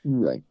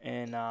 Right.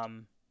 And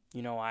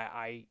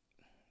I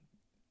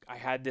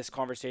had this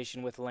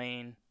conversation with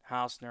Lane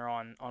Hausner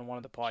on one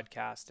of the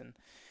podcasts, and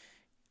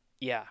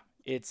yeah,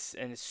 it's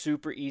a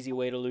super easy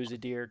way to lose a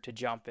deer to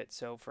jump it.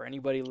 So for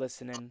anybody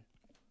listening,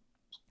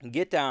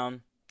 get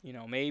down.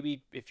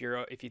 Maybe if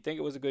you think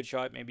it was a good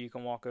shot, maybe you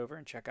can walk over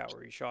and check out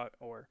where you shot,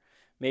 or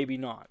maybe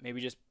not.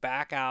 Maybe just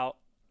back out,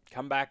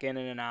 come back in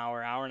an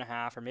hour and a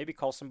half, or maybe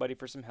call somebody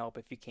for some help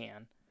if you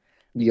can,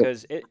 Yep.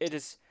 because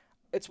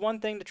it's one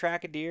thing to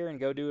track a deer and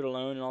go do it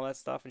alone and all that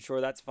stuff, and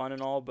sure that's fun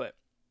and all, but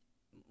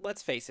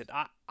let's face it,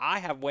 I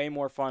have way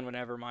more fun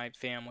whenever my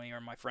family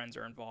or my friends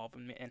are involved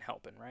in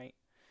helping, right?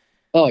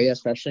 Oh yeah,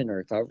 especially in a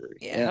recovery.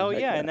 Yeah, Yeah, hell heck yeah.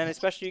 yeah. And then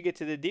especially you get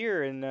to the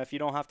deer, and if you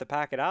don't have to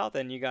pack it out,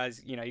 then you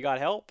guys, you got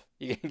help.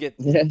 You can get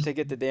Yeah. to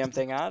get the damn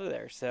thing out of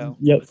there. So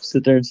Yep.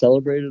 Sit there and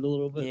celebrate it a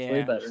little bit. It's way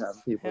yeah, better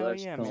having people hell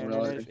actually yeah, come man. And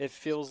around. it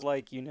feels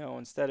like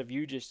instead of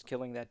you just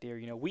killing that deer,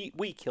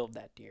 we killed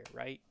that deer,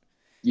 right?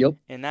 Yep.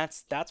 And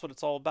that's what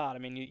it's all about. I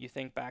mean, you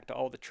think back to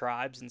all the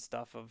tribes and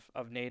stuff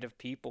of native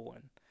people,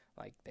 and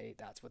like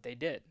that's what they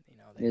did.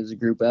 It's a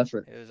group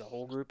effort. It was a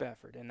whole group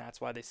effort, and that's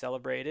why they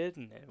celebrated.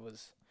 And it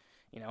was,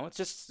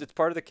 it's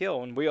part of the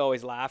kill. And we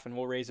always laugh, and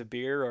we'll raise a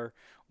beer or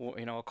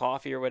a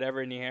coffee or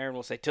whatever in the air, and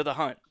we'll say to the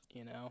hunt.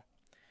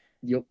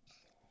 Yep.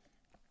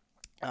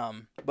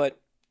 But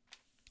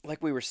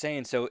like we were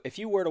saying, so if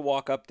you were to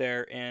walk up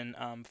there and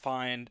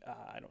find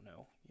I don't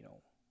know,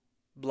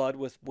 blood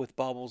with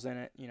bubbles in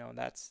it,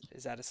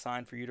 is that a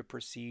sign for you to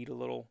proceed a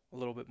little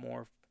bit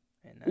more?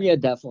 And Yeah,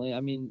 definitely.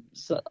 I mean,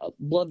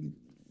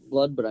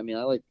 blood, but I mean,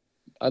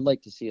 I'd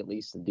like to see at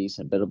least a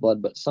decent bit of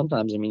blood. But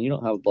sometimes, I mean, you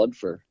don't have blood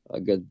for a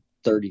good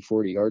 30,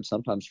 40 yards.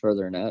 Sometimes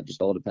further than that,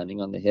 just all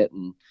depending on the hit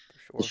and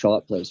for the sure.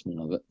 shot placement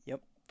of it.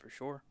 Yep, for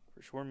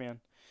sure, man.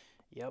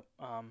 Yep.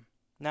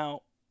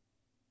 Now,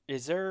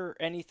 is there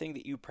anything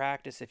that you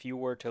practice if you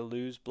were to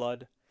lose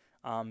blood?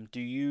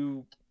 Do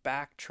you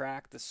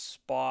backtrack the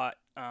spot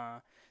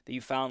that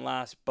you found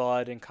last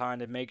blood and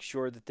kind of make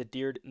sure that the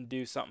deer didn't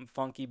do something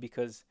funky?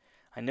 Because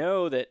I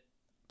know that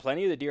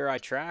plenty of the deer I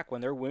track,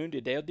 when they're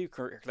wounded, they'll do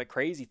like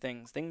crazy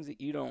things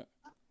that you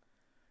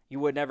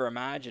would never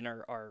imagine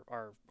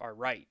are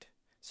right.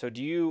 So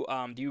do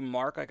you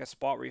mark like a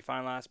spot where you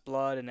find last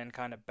blood and then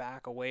kind of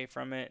back away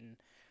from it and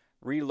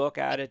relook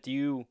at it? Do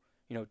you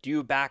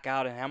back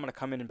out and I'm going to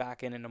come in and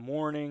back in the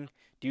morning?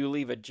 Do you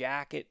leave a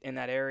jacket in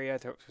that area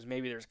because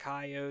maybe there's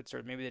coyotes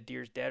or maybe the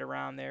deer's dead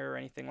around there or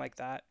anything like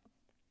that?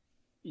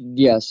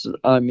 Yes,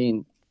 I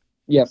mean,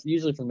 yeah.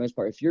 Usually for the most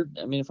part,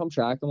 I mean, if I'm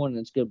tracking one and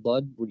it's good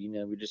blood, we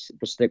just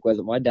we'll stick with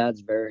it. My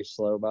dad's very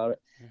slow about it,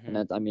 and Mm-hmm.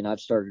 that I mean, I've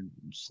started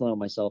slowing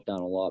myself down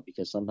a lot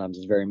because sometimes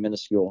it's very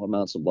minuscule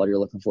amounts of blood you're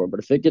looking for. But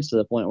if it gets to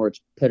the point where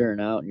it's pittering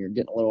out and you're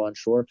getting a little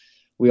unsure,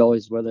 we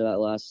always, whether that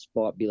last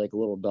spot be like a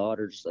little dot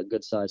or just a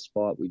good sized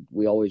spot,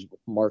 we always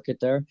mark it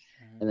there,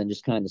 and then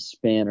just kind of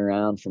span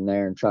around from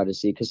there and try to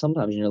see. Because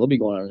sometimes they'll be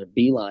going on a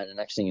beeline, and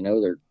next thing you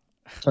know, they're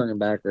turning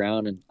back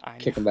around and I know.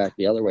 kicking back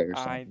the other way or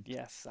something.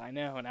 Yes, I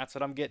know, and that's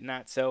what I'm getting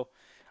at. So,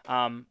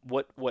 so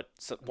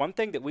one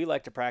thing that we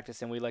like to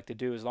practice and we like to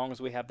do, as long as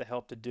we have the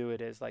help to do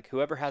it, is like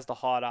whoever has the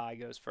hot eye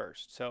goes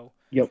first. So,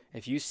 Yep.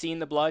 if you've seen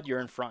the blood, you're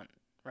in front,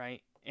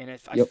 right? And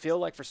if I Yep. feel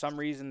like for some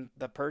reason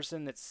the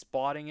person that's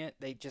spotting it,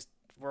 they just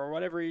for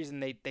whatever reason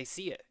they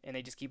see it and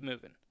they just keep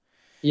moving.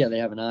 Yeah, they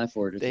have an eye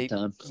for it at the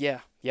time. Yeah,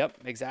 yep,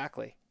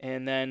 exactly.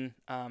 And then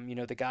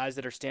the guys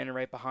that are standing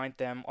right behind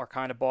them are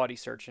kind of body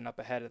searching up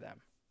ahead of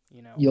them.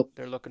 Yep.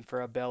 They're looking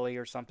for a belly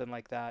or something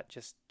like that.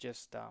 Just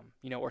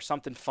or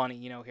something funny.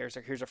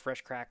 Here's a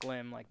fresh cracked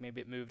limb. Like maybe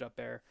it moved up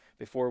there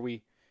before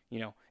we,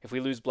 if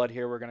we lose blood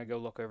here, we're gonna go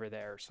look over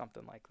there or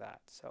something like that.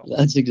 So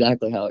that's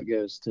exactly how it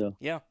goes too.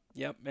 yeah,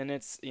 yep. And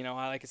it's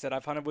like I said,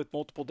 I've hunted with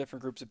multiple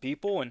different groups of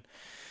people and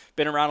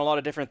been around a lot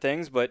of different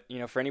things. But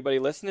for anybody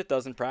listening that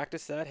doesn't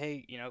practice that,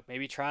 hey,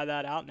 maybe try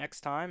that out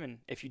next time. And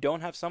if you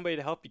don't have somebody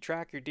to help you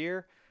track your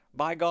deer,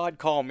 by God,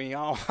 call me.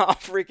 I'll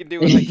freaking do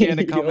what I can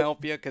to come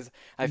help you because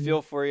I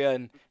feel for you,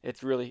 and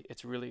it's really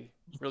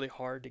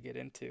hard to get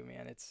into,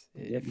 man.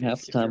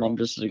 Half the time I'm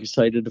just as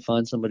excited to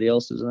find somebody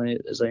else as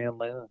I am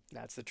my own.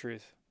 That's the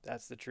truth.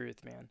 That's the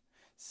truth, man.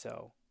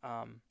 So,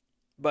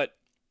 but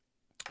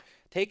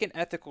taking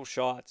ethical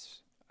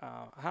shots,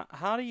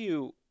 how do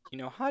you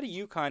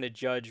kind of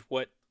judge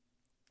what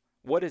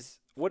is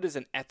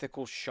an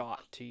ethical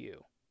shot to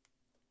you?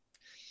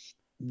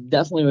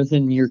 Definitely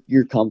within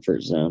your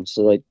comfort zone.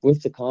 So like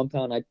with the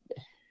compound, I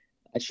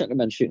shouldn't have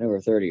been shooting over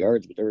 30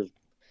 yards, but there was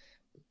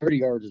 30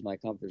 yards is my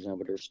comfort zone.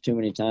 But there's too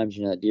many times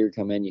that deer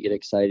come in, you get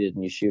excited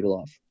and you shoot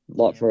a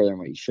lot further than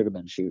what you should have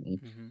been shooting,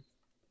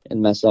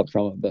 and mess up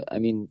from it. But I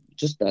mean,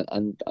 just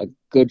a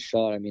good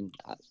shot. I mean,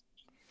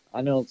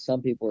 I know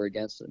some people are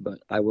against it, but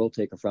I will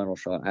take a frontal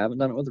shot. I haven't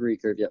done it with a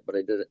recurve yet, but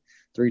I did it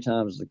 3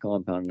 times with the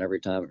compound, and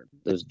every time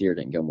those deer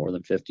didn't go more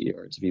than 50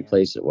 yards if you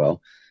place it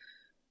well.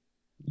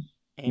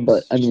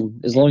 But I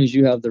mean, as long as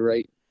you have the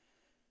right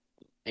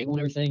angle and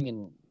everything,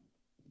 and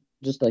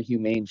just a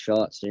humane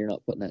shot, so you're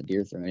not putting that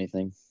deer through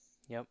anything.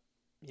 Yep.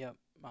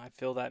 I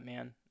feel that,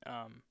 man.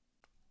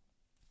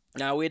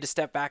 Now we had to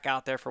step back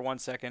out there for 1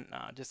 second.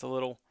 Just a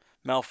little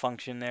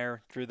malfunction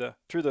there through the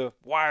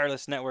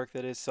wireless network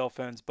that is cell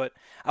phones. But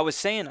I was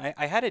saying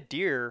I had a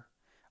deer,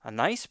 a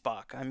nice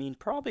buck. I mean,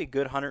 probably a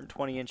good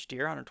 120-inch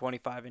deer,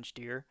 125-inch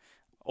deer,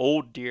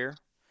 old deer.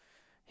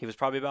 He was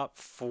probably about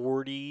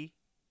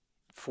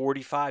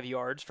 45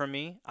 yards from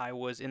me. I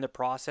was in the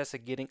process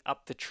of getting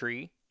up the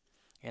tree,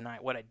 and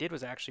what I did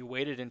was I actually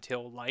waited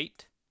until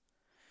light.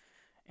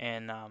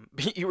 And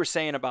you were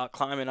saying about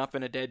climbing up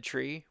in a dead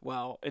tree.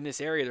 Well, in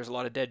this area, there's a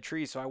lot of dead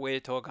trees, so I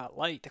waited till it got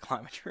light to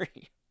climb a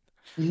tree.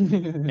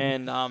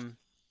 And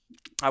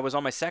I was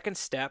on my second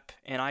step,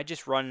 and I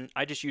just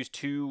used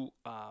two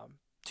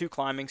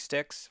climbing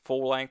sticks,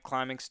 full-length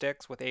climbing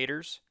sticks with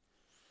aiders.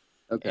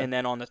 Okay. And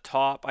then on the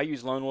top, I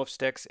use lone wolf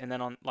sticks, and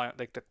then on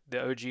like the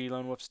OG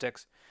lone wolf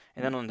sticks,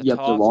 and then on the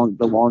top,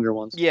 the longer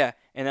ones. Yeah,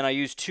 and then I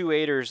use 2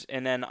 aiders,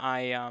 and then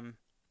I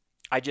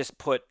just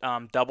put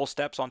double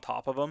steps on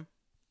top of them.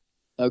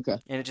 Okay.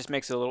 And it just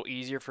makes it a little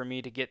easier for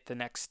me to get the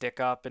next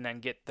stick up and then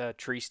get the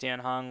tree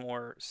stand hung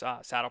or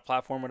saddle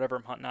platform, whatever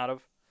I'm hunting out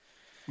of.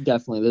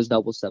 Definitely, those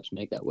double steps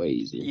make that way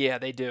easier. Yeah,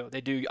 they do.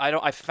 They do.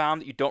 I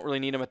found that you don't really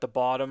need them at the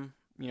bottom.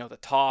 The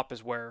top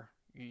is where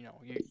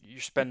you're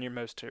spending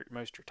most of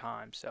your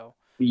time. So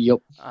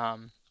Yep.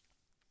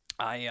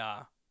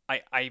 I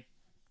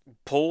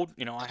pulled.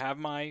 I have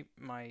my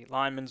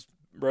lineman's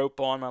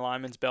rope on, my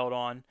lineman's belt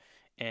on,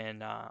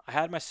 and I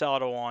had my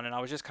saddle on, and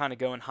I was just kind of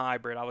going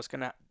hybrid. I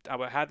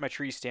had my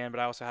tree stand, but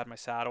I also had my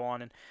saddle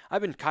on, and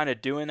I've been kind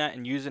of doing that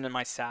and using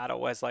my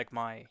saddle as like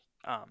my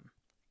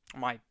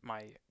my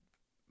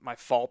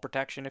fall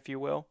protection, if you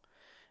will.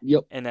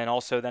 Yep. And then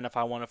also if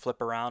I want to flip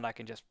around, I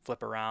can just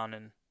flip around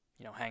and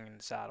hang in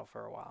the saddle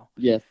for a while.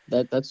 Yeah,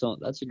 that's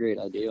a great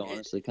idea,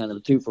 honestly. Kind of a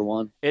 2 for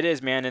 1. It is,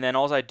 man. And then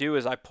all I do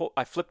is I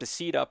flip the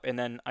seat up, and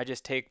then I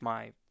just take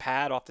my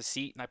pad off the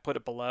seat and I put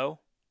it below,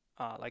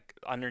 like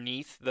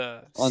underneath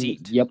the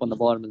seat. On the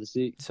bottom of the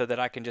seat, so that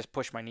I can just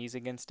push my knees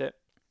against it.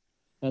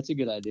 That's a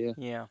good idea.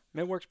 Yeah,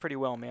 it works pretty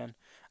well, man.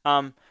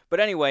 But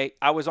anyway,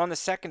 I was on the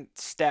second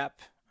step.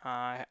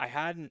 I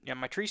had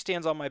my tree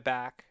stands on my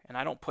back, and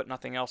I don't put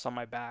nothing else on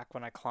my back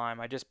when I climb.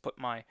 I just put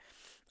my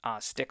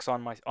sticks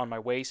on my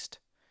waist,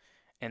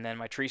 and then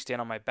my tree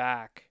stand on my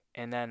back,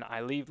 and then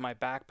I leave my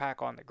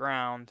backpack on the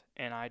ground,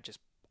 and I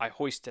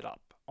hoist it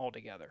up all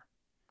together.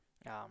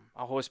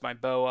 I'll hoist my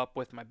bow up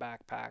with my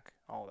backpack,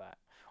 all that,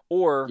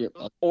 or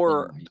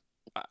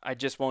I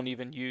just won't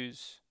even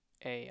use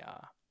a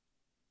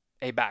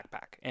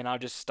backpack, and I'll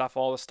just stuff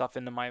all the stuff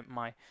into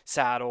my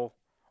saddle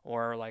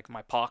or like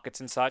my pockets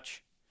and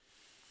such.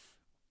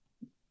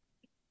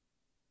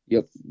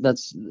 Yep.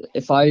 That's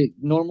if I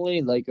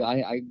normally like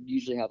I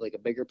usually have like a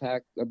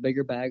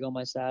bigger bag on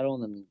my saddle,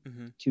 and then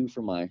Mm-hmm. two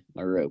for my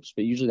ropes.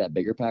 But usually that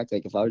bigger pack,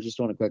 like if I was just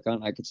doing a quick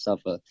hunt, I could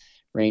stuff a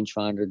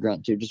rangefinder,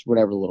 grunt tube, just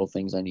whatever little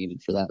things I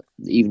needed for that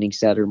evening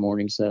set or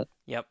morning set.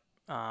 Yep.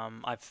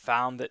 I've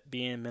found that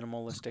being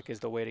minimalistic is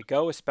the way to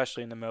go,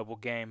 especially in the mobile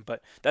game.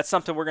 But that's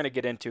something we're going to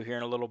get into here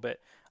in a little bit.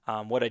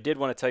 What I did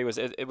want to tell you was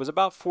it was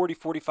about 40,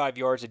 45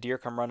 yards. A deer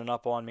come running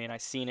up on me, and I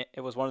seen it.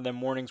 It was one of them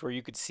mornings where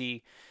you could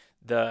see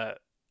the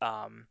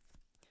um,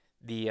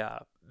 the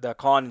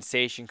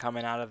condensation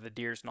coming out of the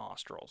deer's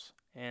nostrils,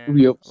 and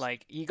Yep.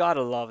 like you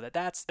gotta love that.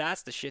 That's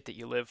the shit that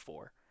you live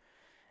for.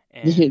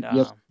 And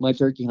Yep. My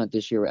turkey hunt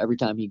this year, every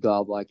time he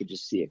gobbled, I could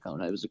just see it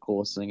coming. It was the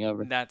coolest thing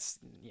ever. that's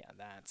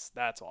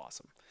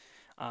awesome.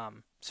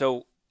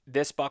 So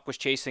this buck was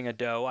chasing a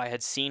doe. I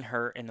had seen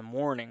her in the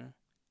morning,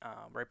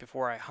 right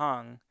before I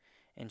hung,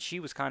 and she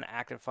was kind of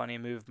acting funny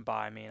and moving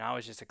by me. And I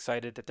was just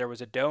excited that there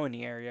was a doe in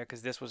the area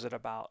because this was at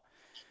about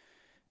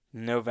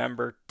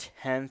November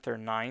 10th or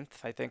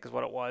 9th, I think is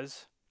what it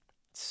was.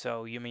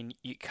 So you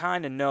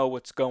kind of know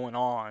what's going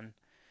on,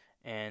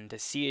 and to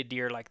see a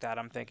deer like that,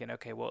 I'm thinking,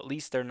 okay, well at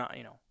least they're not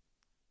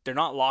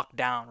locked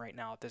down right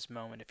now at this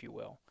moment, if you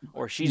will,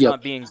 or she's Yep.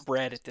 not being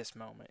bred at this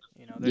moment.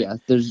 Yeah.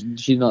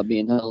 She's not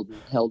being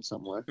held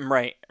somewhere.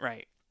 Right,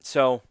 right.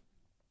 So,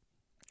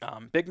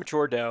 big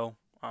mature doe.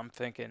 I'm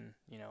thinking,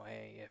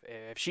 hey,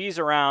 if she's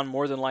around,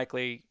 more than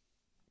likely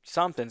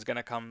something's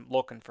gonna come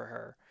looking for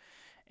her.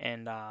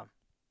 And I'm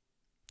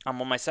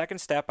on my second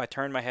step. I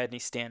turn my head, and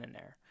he's standing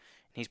there.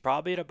 And he's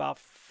probably at about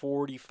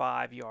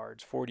 45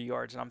 yards, 40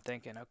 yards, and I'm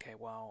thinking, okay,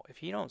 well, if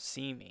he don't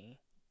see me,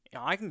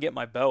 I can get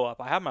my bow up.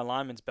 I have my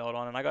lineman's belt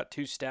on, and I got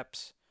 2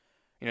 steps,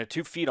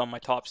 2 feet on my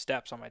top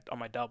steps on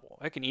my double.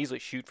 I can easily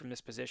shoot from this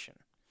position.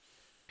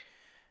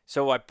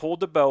 So I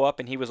pulled the bow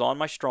up, and he was on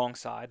my strong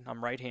side.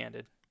 I'm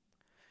right-handed.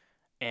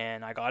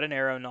 And I got an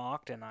arrow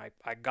knocked, and I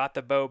got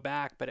the bow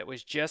back, but it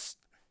was just,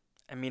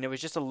 it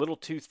was just a little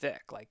too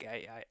thick. Like,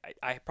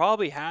 I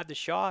probably had the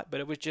shot, but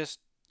it was just,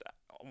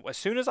 as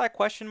soon as I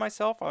questioned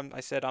myself, I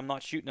said, I'm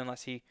not shooting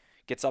unless he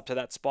gets up to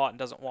that spot and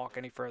doesn't walk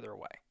any further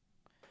away.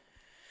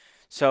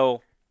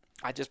 So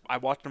I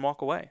watched him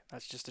walk away.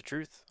 That's just the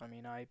truth.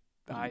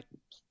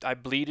 I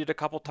bleeded a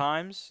couple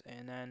times,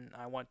 and then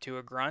I went to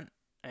a grunt,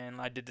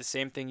 and I did the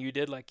same thing you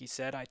did, like you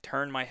said. I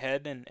turned my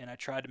head, and I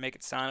tried to make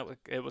it sound like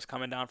it was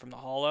coming down from the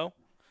hollow.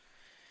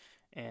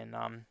 And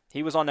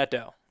he was on that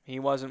doe. He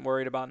wasn't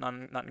worried about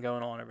nothing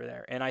going on over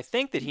there. And I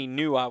think that he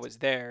knew I was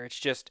there. It's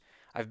just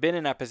I've been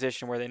in that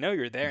position where they know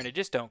you're there, and they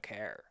just don't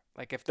care.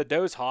 Like if the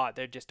doe's hot,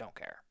 they just don't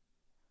care.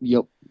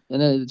 Yep.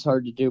 And it's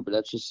hard to do, but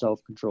that's just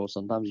self control.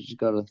 Sometimes you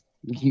gotta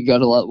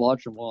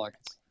watch them walk.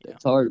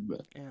 It's hard,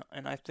 but yeah.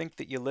 And I think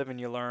that you live and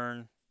you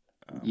learn.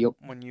 Yep.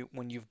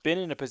 When you've been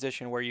in a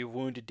position where you've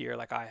wounded deer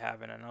like I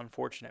have in an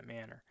unfortunate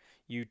manner,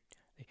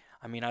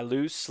 I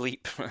lose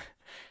sleep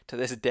to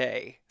this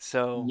day.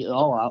 So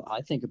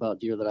I think about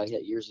deer that I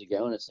hit years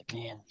ago, and it's like,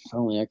 man, if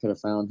only I could have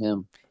found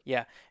him.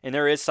 yeah, and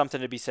there is something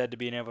to be said to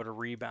being able to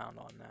rebound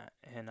on that.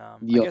 And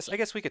Yep. I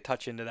guess we could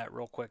touch into that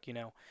real quick.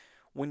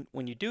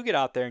 When you do get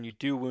out there and you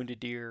do wound a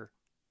deer,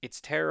 it's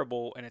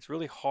terrible and it's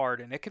really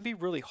hard, and it can be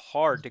really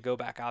hard to go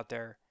back out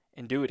there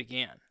and do it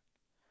again.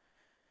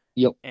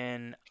 Yep.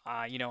 And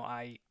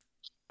I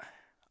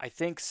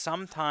think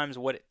sometimes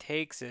what it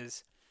takes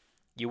is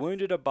you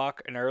wounded a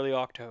buck in early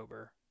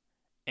October,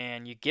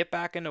 and you get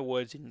back in the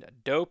woods and a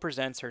doe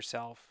presents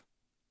herself.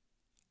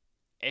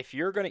 If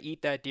you're going to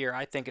eat that deer,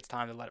 I think it's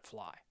time to let it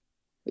fly.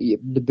 Yep.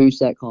 To boost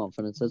that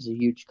confidence, that's a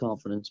huge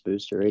confidence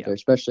booster right there,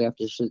 especially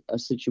after a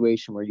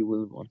situation where you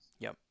wound one.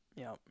 Yep.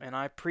 Yep. And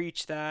I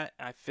preach that.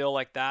 I feel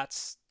like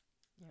that's,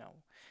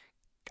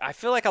 I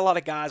feel like a lot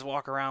of guys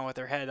walk around with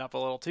their head up a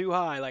little too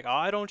high, like, oh,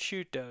 I don't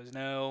shoot does.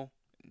 No,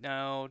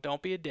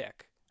 don't be a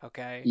dick.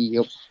 Okay.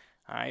 Yep.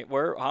 All right.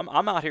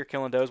 I'm out here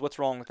killing does. What's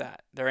wrong with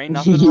that? There ain't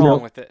nothing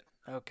wrong with it.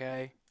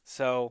 Okay.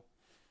 So,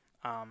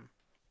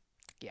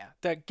 yeah,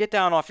 get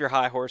down off your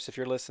high horse if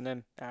you're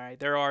listening. All right,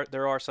 there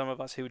are some of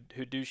us who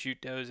do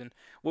shoot does, and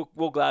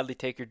we'll gladly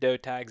take your doe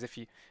tags if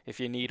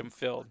you need them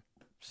filled.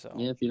 So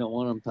yeah, if you don't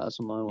want them, pass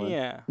them my way.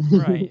 Yeah,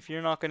 right. If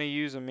you're not going to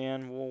use them,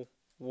 man,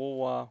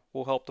 we'll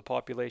help the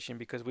population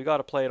because we got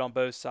to play it on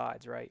both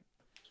sides, right?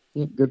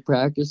 Yep, good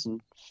practice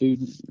and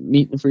food,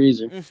 meat in the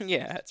freezer.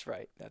 Yeah, that's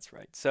right. That's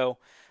right. So,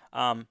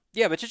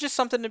 yeah, but it's just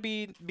something to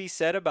be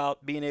said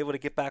about being able to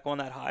get back on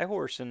that high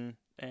horse and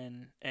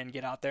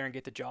get out there and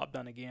get the job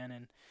done again.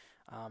 And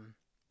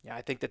yeah,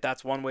 I think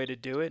that's one way to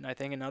do it. And I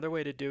think another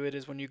way to do it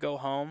is when you go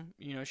home,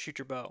 shoot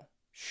your bow.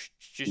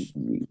 Just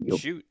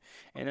shoot.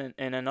 And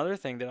another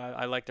thing that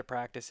I like to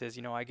practice is,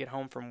 I get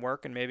home from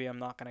work and maybe I'm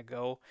not going to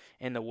go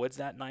in the woods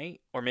that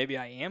night, or maybe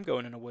I am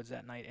going in the woods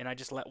that night, and I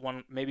just let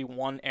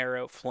one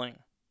arrow fling,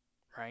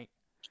 right?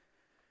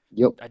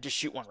 Yep. I just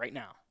shoot one right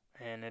now.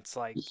 And it's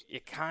like,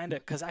 it kind of,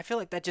 because I feel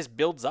like that just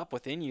builds up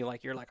within you.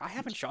 Like, you're like, I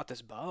haven't shot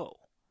this bow.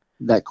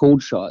 That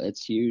cold shot,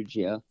 it's huge,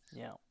 yeah.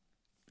 Yeah.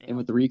 And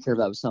with the recurve,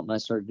 that was something I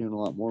started doing a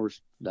lot more.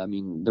 I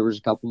mean, there was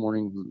a couple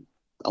mornings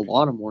a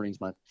lot of mornings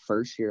my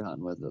first year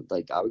hunting with it,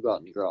 like I would go out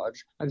in the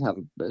garage. I'm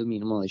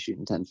only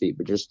shooting 10 feet,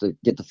 but just to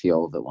get the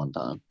feel of it one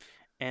time.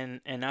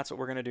 And that's what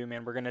we're gonna do,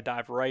 man. We're gonna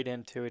dive right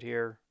into it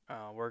here.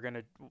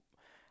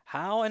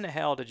 How in the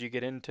hell did you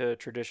get into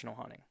traditional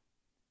hunting?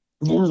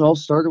 Yeah, it all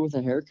started with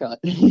a haircut.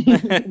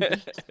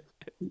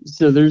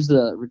 So there's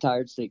a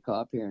retired state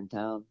cop here in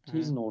town.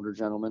 He's Hmm. an older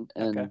gentleman,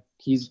 Okay. and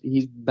he's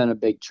been a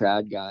big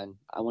trad guy. And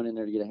I went in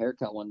there to get a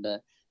haircut one day.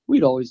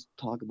 We'd always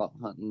talk about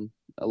hunting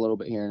a little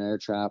bit here and there,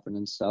 trapping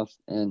and stuff.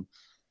 And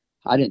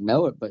I didn't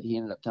know it, but he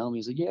ended up telling me,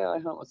 he's like, "Yeah, I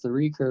hunt with the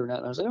recurve." And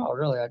I was like, "Oh,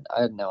 really?"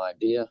 I had no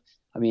idea.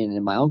 I mean,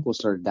 and my uncle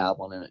started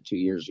dabbling in it 2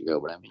 years ago,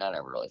 but I mean, I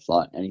never really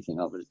thought anything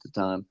of it at the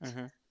time.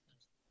 Hmm.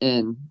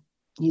 And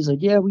he's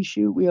like, "Yeah, we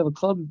shoot. We have a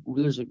club.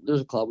 There's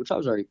a club which I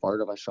was already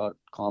part of. I shot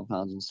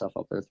compounds and stuff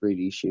up there,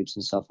 3D shoots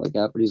and stuff like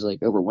that." But he's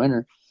like, over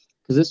winter,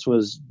 because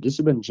this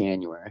had been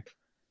January,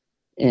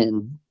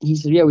 and he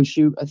said, "Yeah, we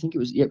shoot. I think it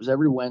was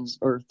every Wednesday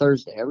or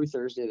Thursday. Every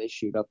Thursday they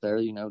shoot up there.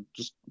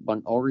 Just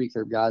all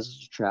recurve guys.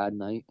 It's a trad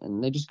night,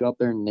 and they just go up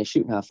there and they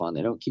shoot and have fun.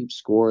 They don't keep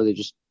score. They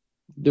just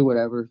do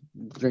whatever,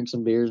 drink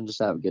some beers and just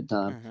have a good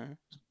time." Hmm.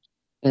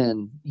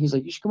 And he's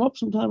like, "You should come up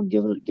sometime and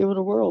give it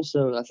a whirl."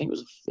 So I think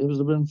it was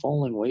the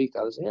following week.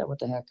 I was, yeah, what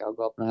the heck? I'll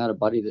go up. And I had a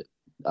buddy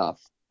uh,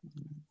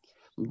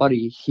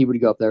 he would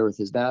go up there with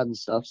his dad and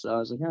stuff. So I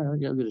was like, all right, I'll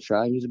give it a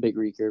try. He's a big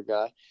recurve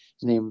guy.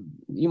 His name,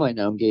 you might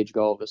know him, Gage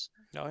Galvis.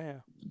 Oh yeah.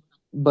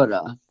 But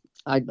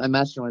I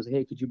messaged him. I was like,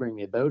 "Hey, could you bring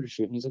me a bow to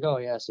shoot?" And he's like, "Oh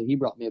yeah." So he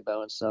brought me a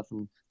bow and stuff.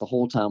 And the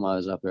whole time I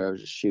was up there, I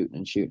was just shooting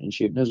and shooting and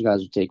shooting. Those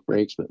guys would take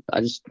breaks, but I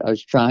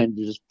was trying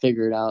to just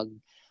figure it out.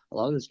 A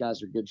lot of those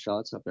guys are good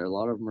shots up there. A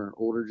lot of them are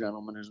older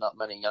gentlemen. There's not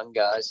many young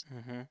guys,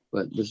 Hmm.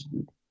 but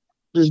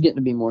there's getting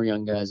to be more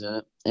young guys in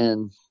it.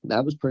 And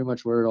that was pretty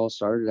much where it all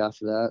started.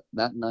 After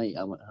that night,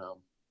 I went home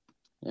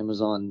and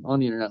was on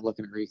the internet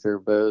looking at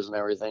recurve bows and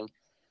everything.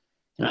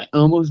 And I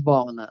almost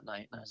bought one that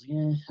night. And I was like,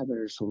 "Yeah, I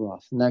better just hold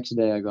off." Next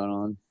day, I got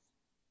on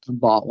and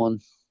bought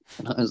one.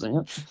 And I was like,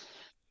 "Yep,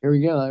 here we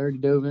go." I already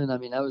dove in. I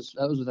mean, that was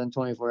within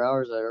 24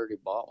 hours. I already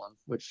bought one,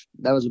 which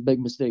that was a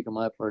big mistake on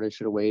my part. I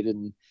should have waited,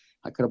 and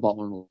I could have bought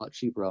one a lot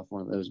cheaper off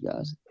one of those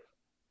guys.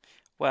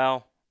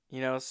 Well,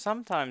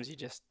 sometimes you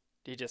just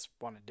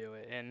want to do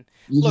it. And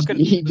looking,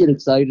 You get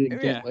excited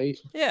and can't yeah, wait.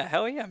 yeah,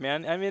 hell yeah,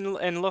 man. I mean,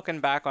 and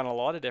looking back on a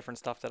lot of different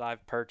stuff that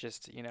I've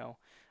purchased,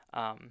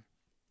 um,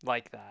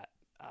 like that.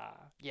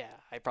 Yeah,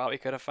 I probably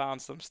could have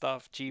found some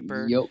stuff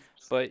cheaper, Yep.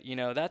 but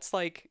that's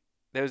like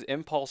those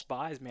impulse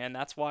buys, man.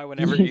 That's why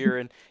whenever you're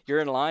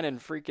in line in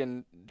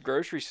freaking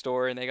grocery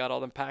store and they got all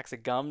them packs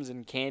of gums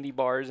and candy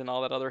bars and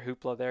all that other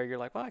hoopla there, you're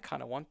like, well, I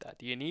kind of want that.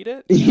 Do you need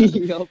it?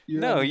 Yep. You're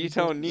No, you 100%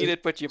 don't need right.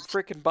 it, but you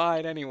freaking buy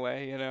it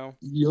anyway.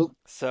 Yep.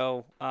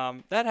 So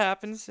that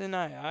happens, and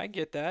I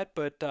get that.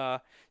 But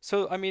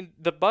so I mean,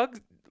 the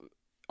bug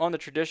on the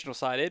traditional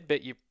side, it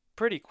bit you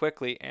pretty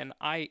quickly, and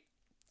I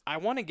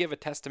want to give a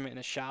testament and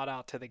a shout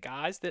out to the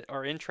guys that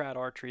are in trad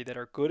archery that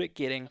are good at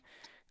getting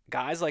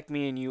guys like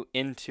me and you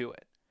into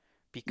it,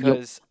 Yep.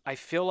 because I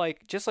feel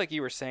like, just like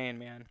you were saying,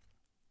 man,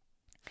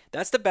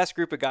 that's the best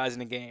group of guys in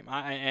the game.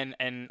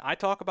 And I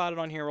talk about it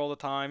on here all the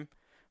time,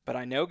 but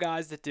I know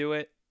guys that do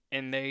it,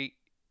 and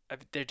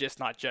they're just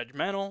not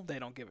judgmental. They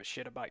don't give a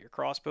shit about your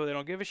crossbow. They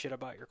don't give a shit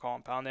about your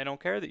compound. They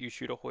don't care that you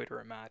shoot a Hoyt or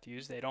a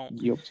Matthews. They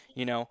don't, Yep.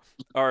 you know,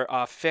 or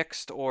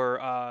fixed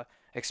or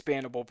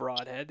expandable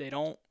broadhead. They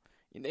don't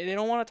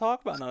want to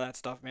talk about none of that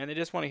stuff, man. They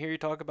just want to hear you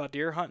talk about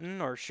deer hunting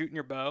or shooting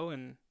your bow,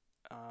 and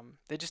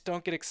they just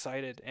don't get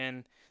excited.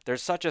 And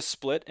there's such a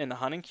split in the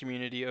hunting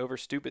community over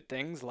stupid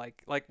things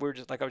like I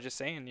was just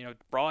saying,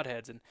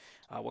 broadheads and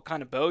what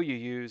kind of bow you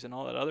use and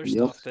all that other Yep.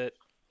 stuff, that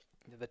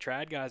the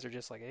trad guys are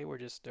just like, hey, we're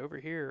just over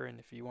here, and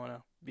if you want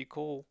to be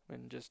cool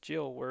and just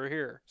chill, we're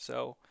here.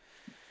 So,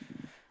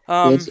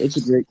 Yeah, um, it's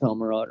a great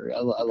camaraderie. I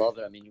love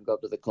it. I mean, you go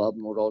up to the club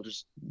and we'll all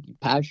just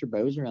pass your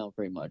bows around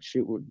pretty much.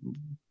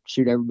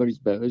 Shoot everybody's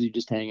bows. You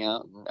just hang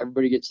out and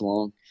everybody gets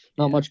along.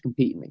 Not yeah, much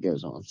competing that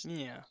goes on.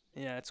 yeah,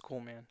 yeah, it's cool,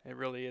 man. It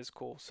really is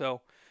cool.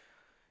 So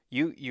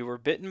you were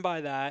bitten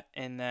by that,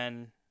 and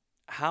then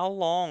how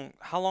long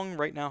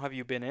right now have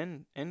you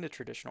been in the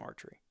traditional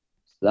archery?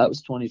 So that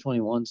was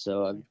 2021.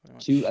 So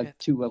 2021.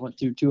 Shit. I went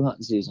through two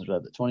hunting seasons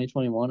with it.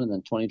 2021 and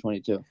then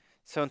 2022.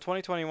 So in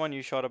 2021,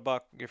 you shot a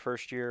buck your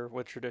first year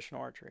with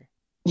traditional archery.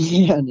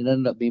 Yeah, and it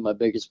ended up being my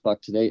biggest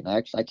buck to date.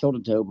 And I killed a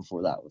doe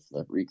before that with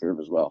the recurve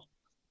as well.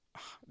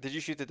 Did you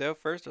shoot the doe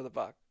first or the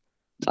buck?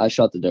 I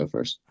shot the doe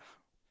first.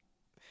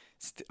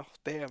 Oh,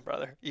 damn,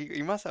 brother.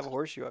 You must have a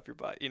horseshoe up your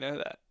butt. You know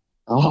that.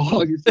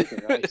 Oh, you're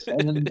freaking right.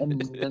 And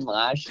then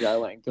last year I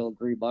went and killed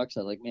 3 bucks.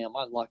 I was like, man,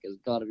 my luck has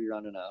got to be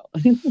running out.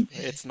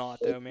 It's not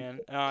though, man.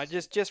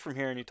 Just from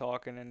hearing you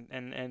talking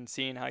and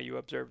seeing how you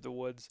observe the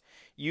woods,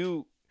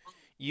 you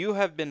you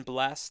have been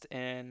blessed,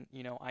 and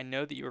I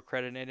know that you were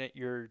crediting it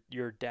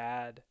your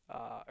dad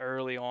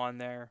early on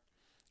there,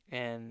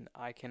 and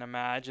I can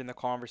imagine the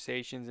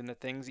conversations and the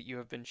things that you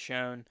have been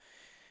shown,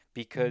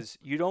 because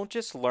you don't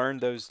just learn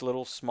those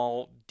little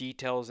small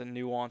details and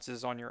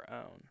nuances on your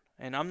own.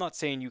 And I'm not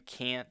saying you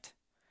can't.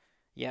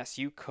 Yes,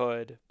 you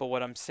could, but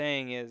what I'm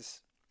saying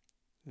is,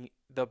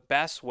 the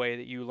best way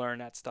that you learn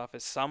that stuff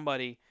is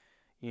somebody,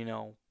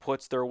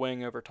 puts their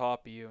wing over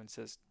top of you and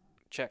says,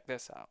 check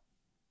this out.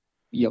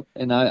 Yep.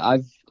 And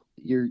I've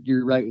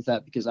you're right with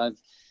that because I've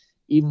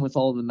even with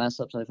all the mess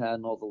ups I've had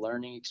and all the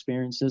learning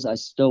experiences, I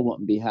still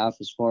wouldn't be half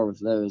as far with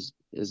those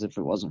as if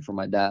it wasn't for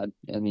my dad.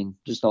 I mean,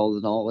 just all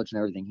the knowledge and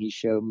everything he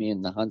showed me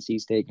and the hunts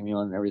he's taken me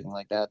on and everything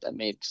like that, that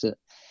makes it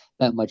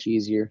that much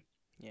easier.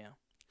 Yeah.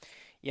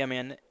 Yeah,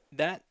 man.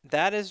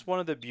 That is one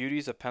of the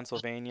beauties of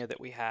Pennsylvania that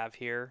we have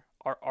here.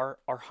 Our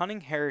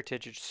hunting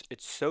heritage,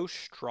 it's so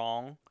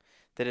strong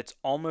that it's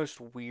almost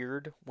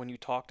weird when you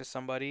talk to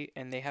somebody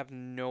and they have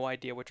no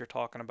idea what you're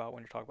talking about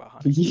when you're talking about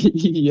hunting.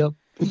 Yep.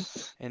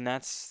 And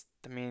that's,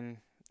 I mean,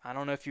 I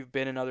don't know if you've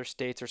been in other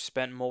states or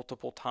spent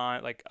multiple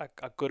time, like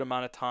a good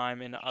amount of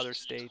time in other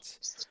states,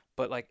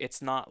 but like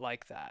it's not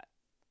like that.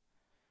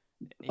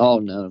 Oh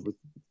no,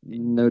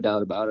 no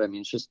doubt about it. I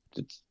mean, it's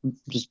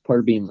just part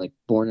of being like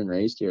born and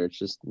raised here. It's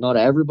just not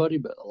everybody,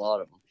 but a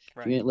lot of them.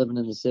 If you Right, ain't living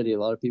in the city, a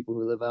lot of people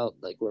who live out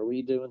like where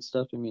we do and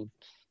stuff. I mean,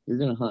 you're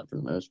gonna hunt for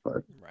the most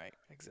part. right,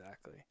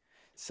 exactly.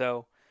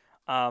 So,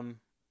 um,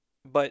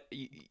 but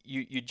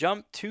you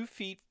jump 2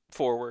 feet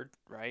forward,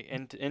 right,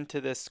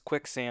 into this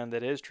quicksand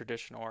that is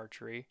traditional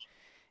archery,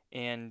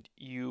 and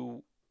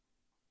you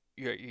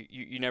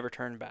never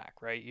turn back,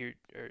 right?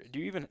 Do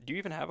you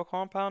even have a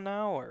compound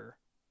now, or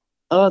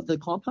The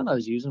compound I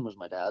was using was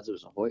my dad's. It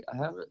was a Hoyt. I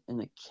have it in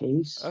a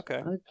case.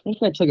 okay? I think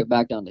I took it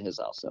back down to his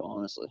house, though,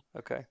 honestly.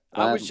 Okay.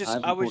 But I was I just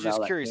I haven't was pulled it out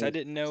just of that curious. I case.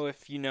 didn't know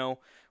if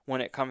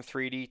when it come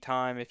 3D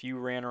time if you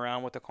ran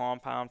around with the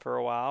compound for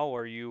a while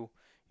or you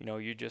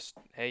just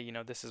hey,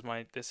 this is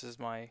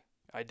my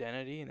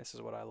identity and this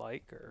is what I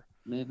like or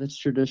Man, it's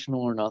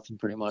traditional or nothing,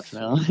 pretty much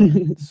now. sweet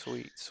man.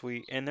 Sweet,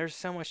 sweet. And there's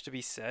so much to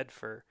be said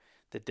for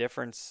the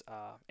difference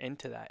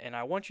into that. And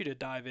I want you to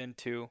dive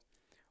into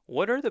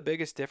what are the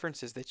biggest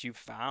differences that you've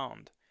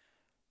found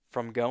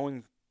from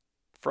going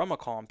from a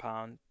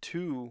compound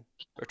to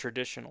a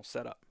traditional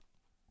setup?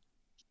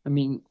 I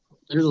mean,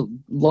 there's a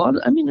lot.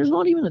 I mean, there's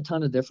not even a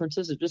ton of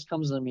differences. It just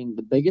comes. I mean,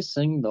 the biggest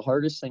thing, the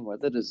hardest thing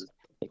with it is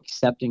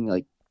accepting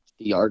like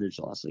the yardage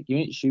loss. Like you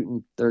ain't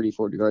shooting 30,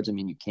 40 yards. I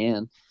mean, you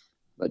can,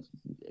 but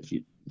if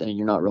you then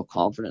you're not real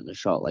confident in a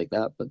shot like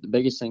that. But the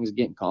biggest thing is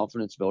getting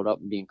confidence built up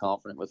and being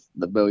confident with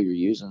the bow you're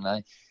using.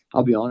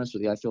 I'll be honest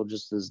with you, I feel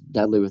just as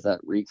deadly with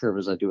that recurve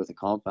as I do with a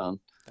compound.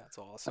 That's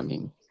I awesome.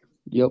 mean,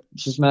 yep,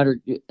 it's just matter.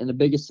 And the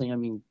biggest thing, I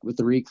mean, with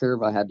the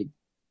recurve, I had to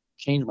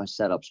change my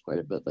setups quite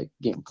a bit, like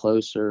getting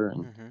closer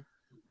and Mhm.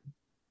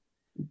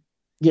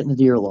 getting the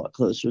deer a lot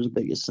closer is the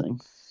biggest thing.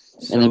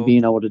 And then So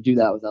being able to do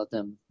that without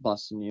them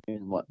busting you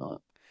and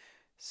whatnot.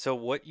 So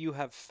what you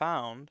have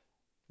found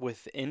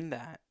within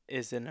that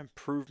is an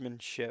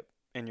improvementship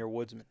in your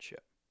woodsmanship.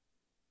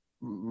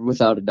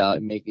 Without a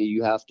doubt, make it,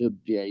 you have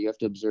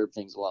to observe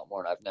things a lot more.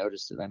 And I've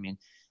noticed it. I mean,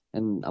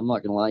 and I'm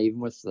not gonna lie, even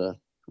with the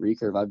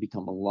recurve, I've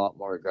become a lot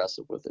more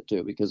aggressive with it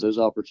too because those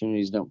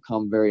opportunities don't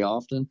come very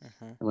often.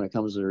 Hmm. And when it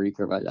comes to the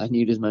recurve, I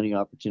need as many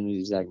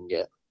opportunities as I can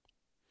get.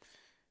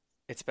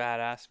 It's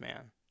badass,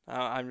 man.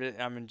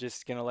 I'm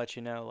just gonna let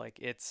you know, like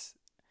it's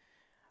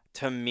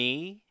to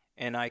me,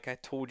 and like I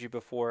told you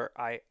before,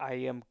 I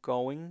am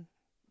going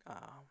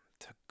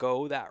to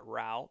go that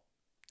route.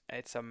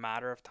 It's a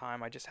matter of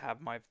time. I just have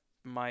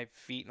my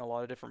feet in a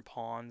lot of different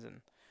ponds,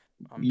 and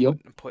I'm Yep.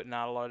 putting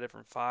out a lot of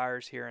different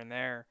fires here and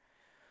there.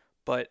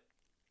 But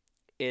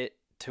it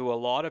to a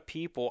lot of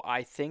people,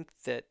 I think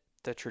that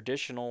the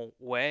traditional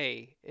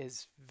way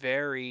is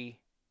very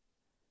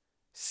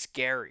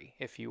scary,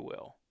 if you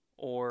will.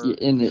 Yeah, Or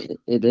and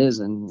it is,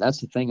 and that's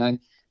the thing.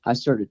 I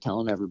started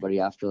telling everybody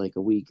after like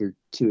a week or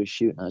two of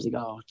shooting. I was like,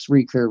 "Oh, it's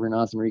recurve or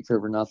nothing,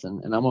 recurve or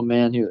nothing." And I'm a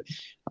man who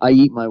I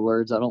eat my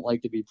words. I don't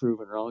like to be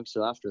proven wrong.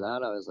 So after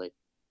that, I was like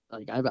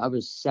I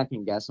was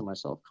second guessing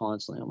myself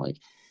constantly. I'm like,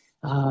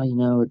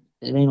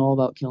 it ain't all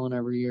about killing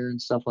every year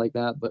and stuff like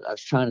that. But I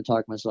was trying to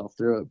talk myself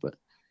through it. But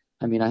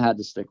I mean, I had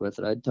to stick with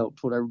it. I told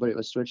everybody I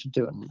was switching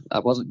to it, and I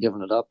wasn't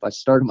giving it up. I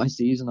started my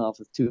season off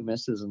with two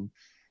misses, and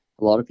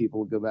a lot of people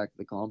would go back to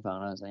the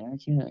compound. I was like, I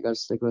can't. I got to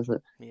stick with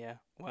it. yeah,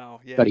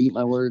 well, Got yeah, to eat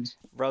my words.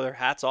 brother,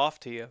 hats off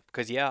to you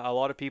because yeah, a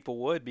lot of people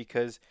would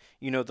because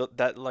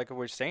that like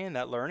we're saying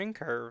that learning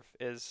curve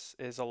is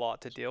a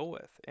lot to deal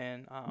with,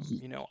 and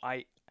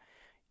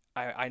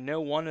I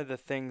know one of the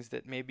things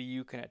that maybe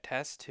you can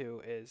attest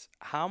to is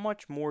how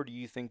much more do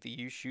you think that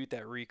you shoot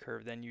that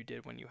recurve than you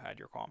did when you had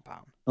your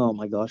compound? Oh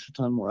my gosh, a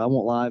ton more. I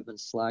won't lie, I've been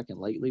slacking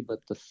lately, but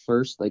the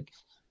first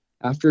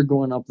after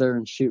going up there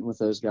and shooting with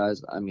those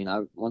guys, I mean,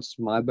 I once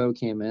my bow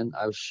came in,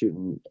 I was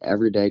shooting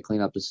every day,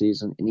 clean up the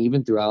season, and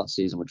even throughout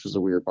season, which was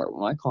the weird part.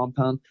 When my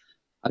compound,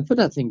 I put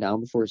that thing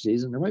down before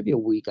season. There might be a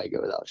week I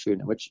go without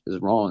shooting it, which is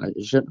wrong.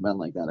 It shouldn't have been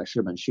like that. I should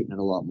have been shooting it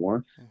a lot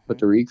more. But Hmm.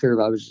 the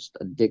recurve, I was just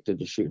addicted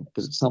to shooting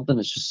because it's something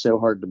that's just so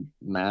hard to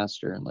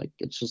master, and like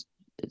it's just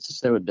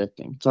so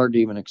addicting. It's hard to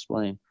even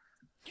explain.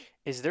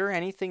 Is there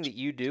anything that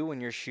you do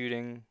when you're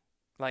shooting,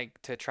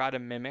 like to try to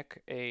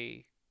mimic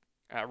a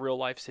real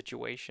life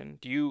situation?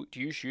 Do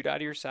you shoot out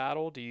of your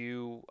saddle?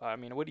 I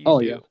mean, what do you Oh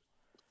yeah, do?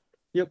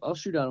 Yep, I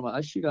shoot out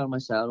of my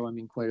saddle. I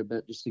mean, quite a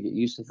bit just to get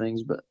used to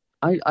things, but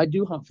I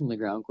do hunt from the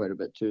ground quite a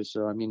bit too.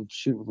 So I mean,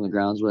 shooting from the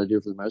ground is what I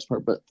do for the most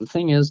part. But the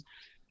thing is,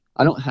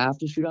 I don't have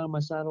to shoot out of my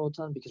saddle a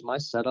ton because my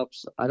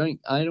setups, I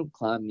don't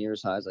climb near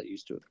as high as I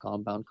used to with the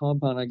compound.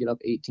 Compound, I get up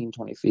 18,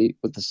 20 feet.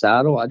 With the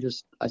saddle,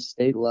 I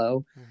stay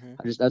low.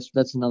 Mm-hmm.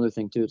 That's another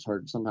thing too. It's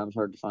sometimes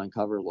hard to find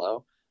cover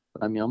low.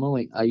 But I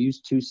mean, I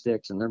use 2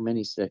 sticks and they're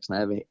mini sticks and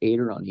I have an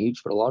aider on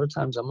each. But a lot of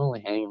times I'm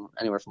only hanging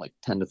anywhere from like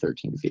 10 to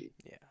 13 feet.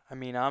 Yeah. I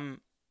mean,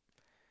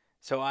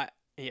 so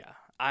yeah,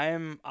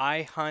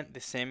 I hunt the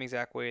same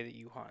exact way that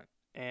you hunt.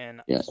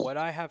 And Yeah. what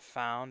I have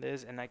found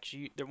is, and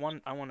actually, the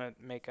one I want to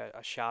make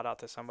a shout out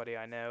to somebody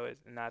I know,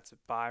 and that's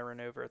Byron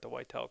over at the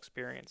Whitetail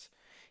Experience.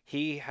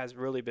 He has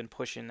really been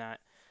pushing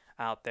that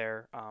out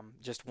there,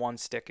 just one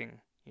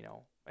sticking,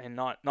 and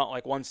not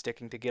like one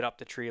sticking to get up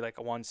the tree, like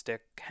a one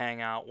stick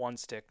hang out, one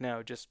stick.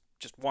 No, just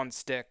one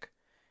stick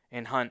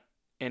and hunt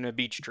in a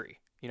beech tree,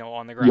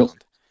 on the Yep.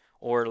 ground,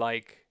 or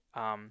like,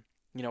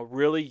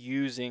 really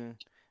using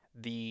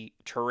the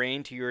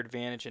terrain to your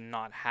advantage and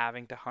not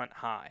having to hunt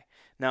high.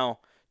 Now,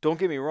 don't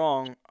get me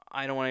wrong.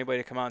 I don't want anybody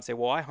to come out and say,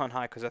 "Well, I hunt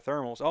high because of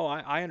thermals." Oh,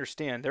 I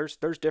understand. There's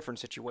different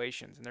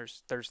situations and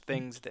there's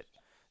things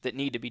that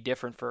need to be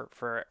different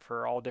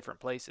for all different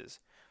places.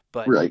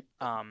 But Right.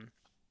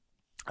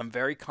 I'm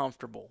very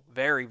comfortable,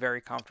 very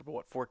very comfortable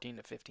at 14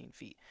 to 15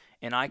 feet,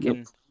 and I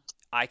Yep.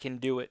 can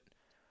do it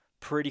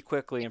pretty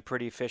quickly and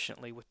pretty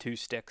efficiently with 2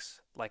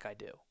 sticks like I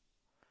do.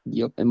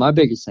 Yep. And my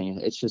biggest thing,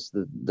 it's just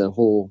the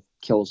whole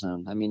kill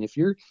zone. I mean, if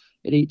you're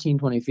at 18,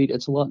 20 feet,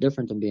 it's a lot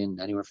different than being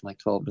anywhere from like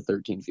 12 to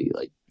 13 feet.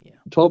 Like Yeah.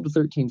 12 to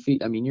 13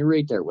 feet, I mean, you're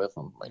right there with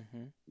them. Like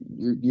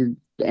Mm-hmm. your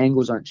the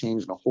angles aren't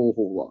changing a whole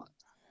lot,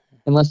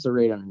 unless they're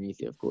right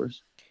underneath you, of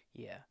course.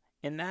 Yeah.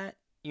 And that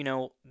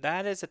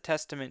is a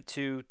testament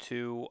to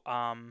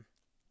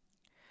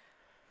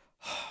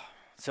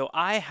so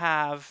I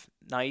have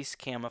nice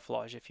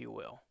camouflage, if you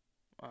will.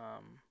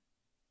 Um,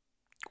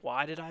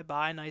 why did I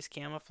buy nice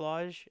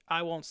camouflage?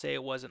 I won't say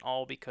it wasn't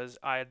all because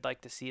I'd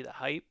like to see the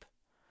hype,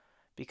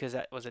 because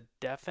that was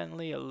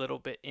definitely a little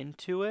bit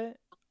into it.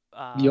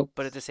 Yep.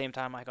 But at the same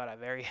time, I got a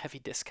very heavy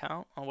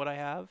discount on what I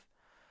have.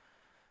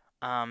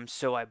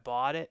 So I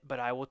bought it, but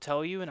I will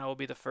tell you, and I will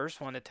be the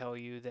first one to tell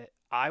you that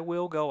I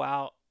will go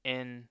out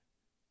in,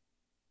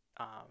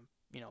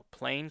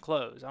 plain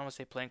clothes. I don't want to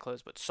say plain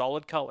clothes, but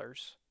solid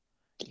colors.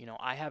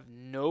 I have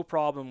no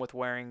problem with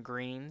wearing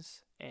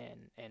greens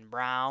and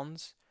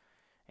browns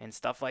and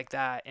stuff like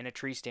that in a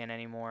tree stand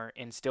anymore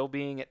and still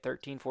being at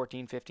 13,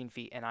 14, 15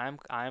 feet. And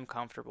I am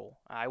comfortable.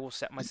 I will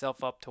set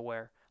myself up to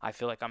where I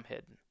feel like I'm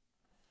hidden.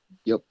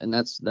 Yep. And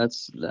I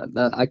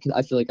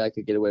feel like I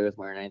could get away with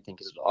wearing anything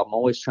because I'm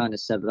always trying to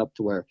set it up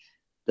to where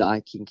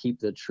I can keep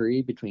the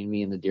tree between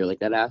me and the deer. Like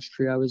that ash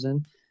tree I was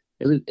in,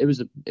 it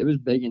was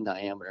big in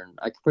diameter, and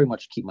I could pretty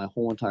much keep my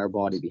whole entire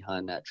body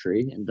behind that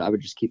tree, and I would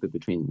just keep it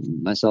between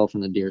myself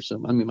and the deer. So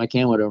I mean, my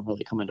camo don't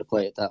really come into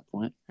play at that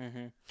point.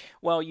 Mm-hmm.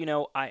 Well,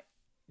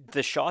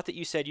 the shot that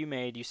you said you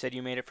made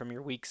it from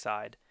your weak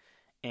side.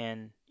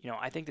 And,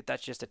 I think that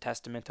that's just a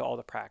testament to all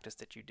the practice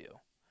that you do.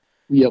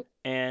 Yep.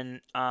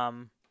 And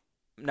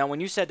now, when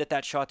you said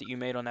that shot that you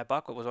made on that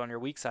bucklet was on your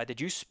weak side,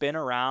 did you spin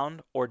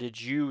around or did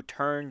you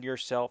turn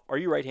yourself? Are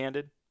you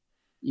right-handed?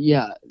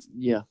 Yeah.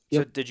 Yeah. So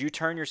Yep. did you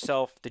turn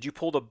yourself? Did you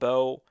pull the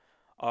bow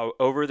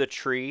over the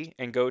tree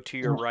and go to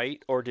your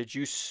right, or did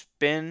you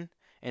spin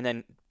and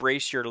then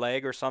brace your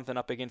leg or something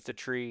up against the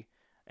tree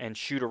and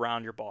shoot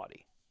around your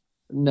body?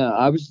 No,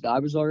 I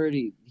was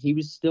already he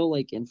was still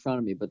like in front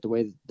of me, but the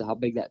way how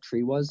big that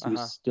tree was, Uh he was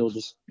huh. still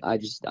just I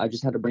just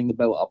had to bring the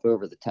bow up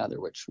over the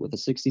tether, which with a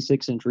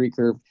 66-inch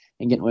recurve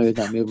and getting away with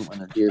that movement when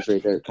the deer's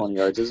right there at 20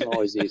 yards isn't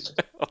always easy.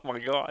 Oh my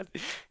God.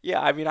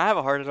 Yeah, I mean, I have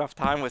a hard enough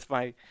time with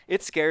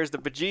it scares the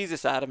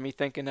bejesus out of me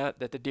thinking that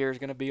the deer is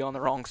going to be on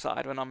the wrong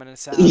side when I'm in a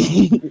saddle.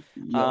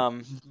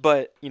 Yep.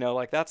 But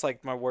like that's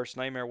like my worst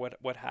nightmare.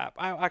 What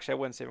happened? I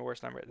wouldn't say my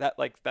worst nightmare.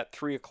 That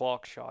 3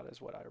 o'clock shot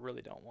is what I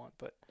really don't want.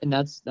 But And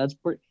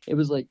it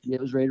was like it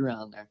was right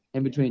around there.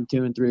 In yeah, between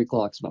 2 and 3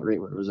 o'clock is about right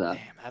where it was at.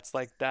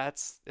 damn,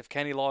 that's if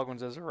Kenny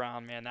Loggins is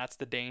around, man, that's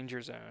the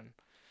danger zone.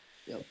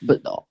 Yep.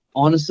 But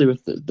honestly,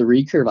 with the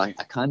recurve, I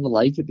kind of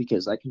like it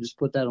because I can just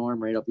put that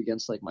arm right up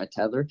against like my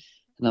tether, and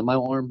then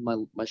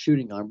my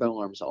shooting arm, bow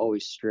arm is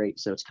always straight.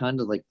 So it's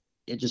kind of like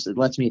it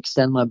lets me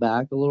extend my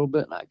back a little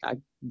bit,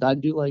 and I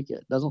do like it.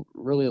 It doesn't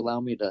really allow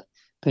me to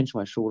pinch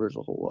my shoulders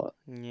a whole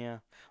lot. Yeah.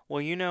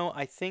 Well,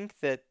 I think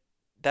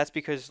that's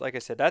because, like I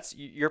said,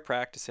 you're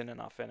practicing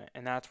enough in it,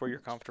 and that's where you're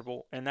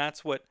comfortable, and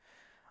that's what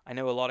I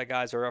know a lot of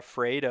guys are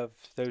afraid of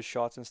those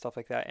shots and stuff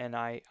like that, and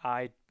I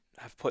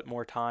have put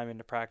more time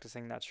into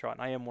practicing that shot,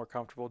 and I am more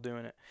comfortable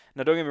doing it.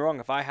 Now, don't get me wrong,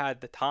 if I had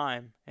the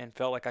time and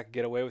felt like I could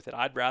get away with it,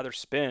 I'd rather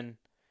spin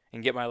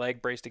and get my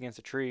leg braced against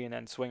a tree and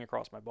then swing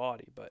across my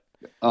body. But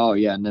Oh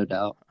yeah, no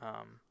doubt.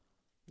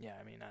 yeah,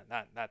 I mean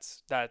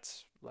that's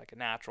like a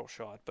natural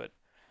shot. But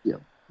Yeah.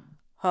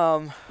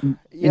 Um, In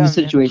a yeah, man.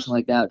 situation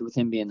like that, with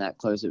him being that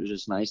close, it was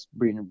just nice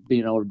being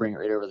able to bring it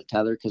right over the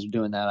tether. Because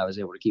doing that, I was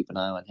able to keep an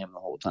eye on him the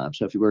whole time.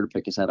 So if he were to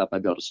pick his head up,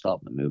 I'd be able to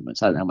stop the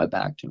movements. I didn't have my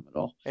back to him at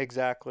all.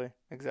 Exactly.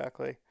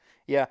 Exactly.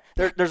 Yeah.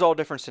 There's all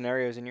different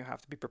scenarios, and you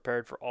have to be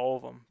prepared for all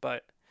of them.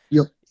 But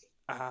Yep.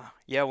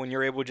 yeah, when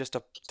you're able just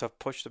to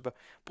push the bow,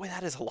 boy,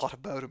 that is a lot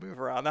of bow to move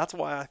around. That's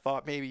why I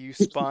thought maybe you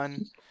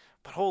spun.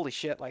 But holy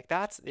shit, like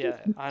that's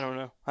yeah, I don't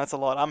know. That's a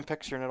lot. I'm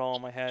picturing it all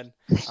in my head.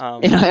 And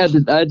Um, I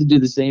had to do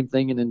the same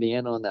thing in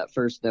Indiana on that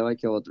first no I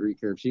kill with the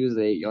recurve. She was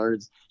 8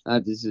 yards. I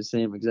had to do the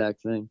same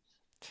exact thing.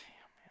 yeah.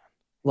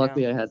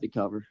 Luckily, I had the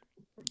cover.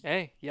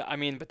 Hey, yeah. I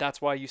mean, but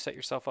that's why you set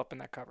yourself up in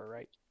that cover,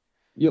 right?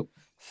 Yep.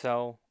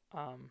 So,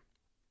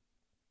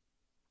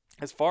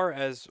 as far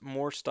as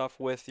more stuff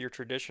with your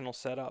traditional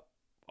setup,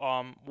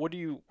 what are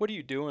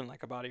you doing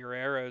like about your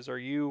arrows? Are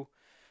you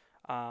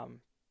um,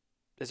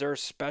 is there a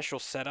special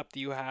setup that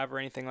you have or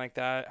anything like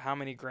that? How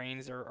many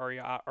grains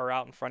are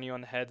out in front of you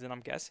on the heads? And I'm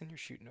guessing you're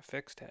shooting a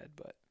fixed head,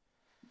 but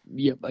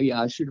Yep.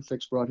 Yeah, I shoot a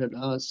fixed broadhead.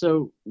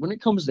 So when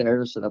it comes to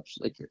arrow setups,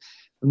 like in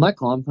my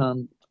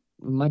compound,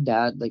 my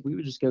dad, like we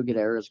would just go get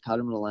arrows, cut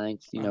them to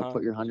length, uh-huh,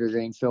 put your 100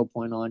 grain fill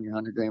point on your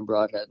 100 grain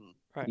broadhead, and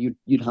right.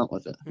 you'd hunt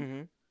with it.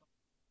 Mhm.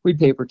 We'd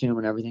paper tune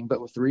and everything,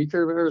 but with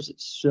recurve arrows,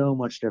 it's so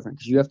much different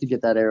because you have to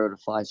get that arrow to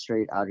fly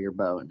straight out of your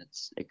bow, and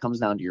it comes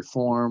down to your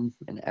form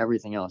and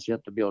everything else. You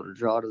have to be able to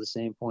draw to the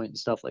same point and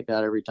stuff like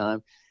that every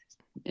time.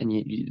 And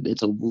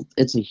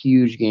it's a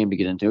huge game to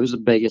get into. It was the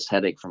biggest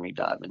headache for me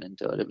diving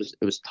into it.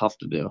 It was tough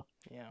to do.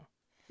 Yeah.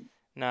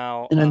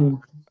 Now, And I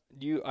mean,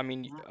 I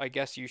mean, I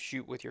guess you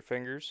shoot with your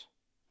fingers.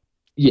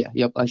 yeah,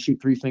 yep. I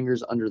shoot 3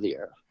 fingers under the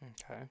arrow.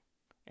 Okay.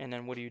 And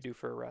then what do you do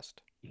for a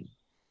rest?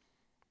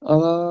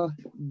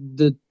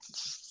 The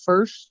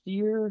first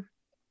year,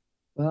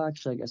 well,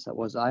 actually, I guess that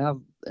was. I have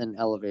an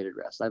elevated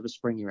rest. I have a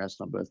springy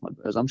rest on both my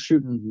bows. I'm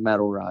shooting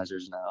metal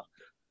risers now.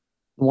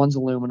 One's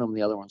aluminum,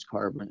 the other one's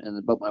carbon.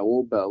 But my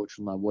old bow, which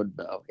was my wood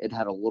bow, it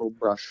had a little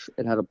brush.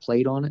 It had a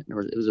plate on it, and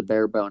it was a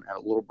bare bow and had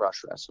a little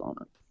brush rest on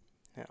it.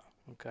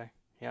 Yeah. Okay.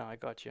 Yeah, I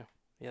got you.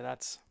 Yeah,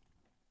 that's.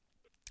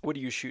 What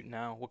do you shoot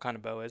now? What kind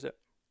of bow is it?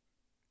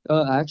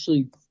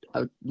 Actually,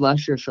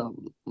 last year I shot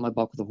my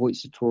buck with a Hoyt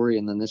Satori,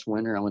 and then this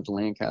winter I went to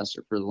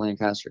Lancaster for the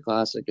Lancaster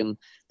Classic, and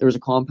there was a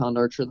compound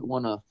archer that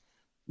won a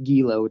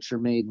Gilo, which are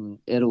made in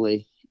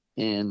Italy,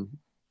 and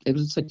it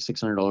was like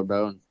 $600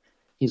 bow, and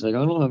he's like,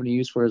 I don't have any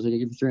use for it. I was like, I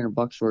give you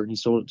 $300 for it, and he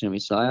sold it to me.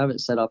 So I have it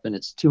set up, and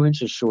it's 2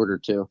 inches shorter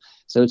too,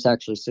 so it's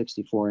actually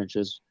 64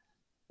 inches,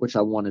 which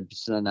I wanted.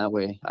 So then that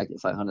way,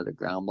 if I hunted a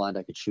ground blind,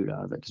 I could shoot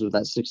out of it. Because with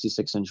that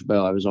 66-inch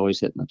bow, I was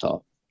always hitting the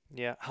top.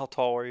 Yeah. How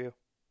tall are you?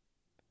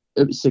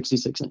 It was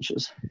 66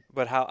 inches.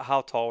 But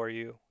how tall are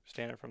you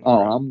standing from the Oh,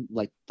 ground? I'm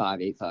like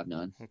 5'8",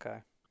 5'9". Okay.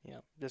 Yeah.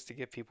 Just to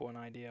give people an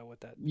idea what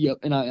that. Yep,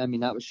 and I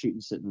mean that was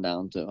shooting sitting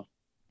down too.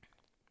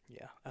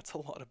 Yeah, that's a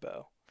lot of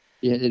bow.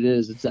 Yeah, it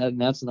is.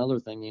 And that's another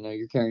thing.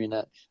 You're carrying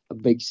a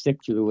big stick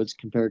through the woods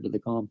compared to the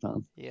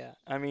compound. Yeah,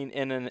 I mean,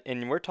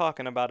 and we're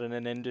talking about in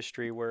an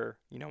industry where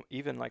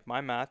even like my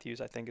Matthews,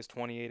 I think is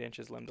 28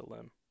 inches limb to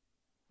limb.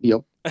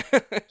 Yep.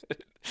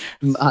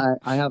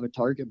 I have a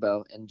target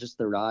bow, and just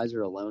the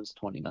riser alone is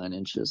 29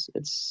 inches.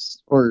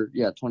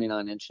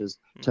 29 inches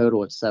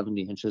total. It's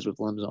 70 inches with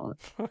limbs on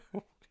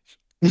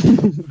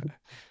it.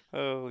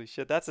 Holy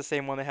shit, that's the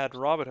same one they had in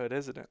Robin Hood,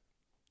 isn't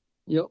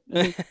Yep.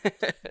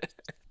 it?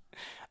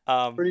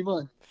 Um, Pretty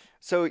much.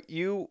 so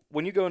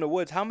when you go into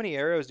woods, how many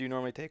arrows do you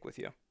normally take with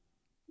you?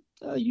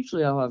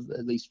 Usually I'll have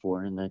at least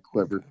 4 in the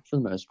quiver for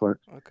the most part.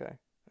 Okay.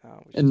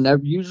 And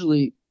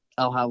usually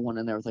I'll have one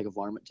in there with like a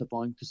varmint tip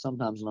on, because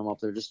sometimes when I'm up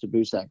there just to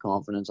boost that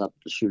confidence up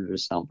to shoot at a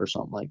stump or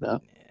something like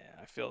that.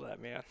 Yeah, I feel that,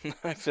 man.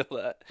 I feel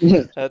that.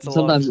 Yeah. That's a lot of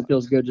Sometimes it fun.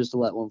 feels good just to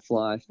let one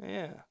fly.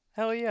 Yeah.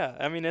 Hell yeah.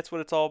 I mean, that's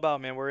what it's all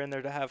about, man. We're in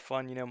there to have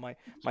fun.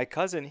 My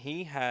cousin,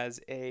 he has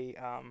a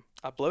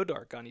blow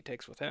dart gun he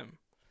takes with him.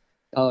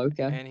 Oh,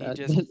 okay. And he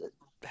just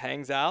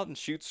hangs out and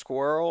shoots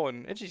squirrel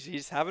and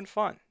he's having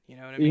fun. You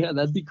know what I Yeah, mean?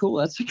 that'd be cool.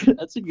 That's a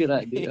good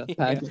idea. Yeah.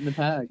 Pack it in the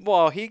bag.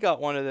 Well, he got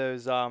one of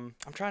those. I'm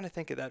trying to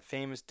think of that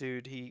famous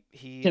dude. He.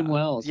 Tim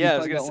Wells. He's Yeah, I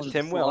was probably gonna got say one of the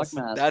Tim Flock Wells.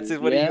 That's Masters.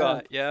 what he Yeah.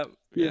 got. Yep.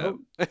 Yep.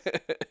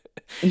 Yep.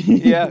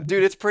 Yeah,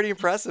 dude, it's pretty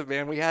impressive,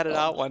 man. We had it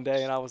out one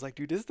day, and I was like,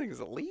 dude, this thing is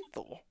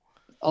lethal.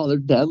 Oh, they're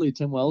deadly.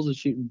 Tim Wells is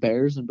shooting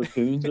bears and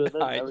baboons with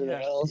it and everything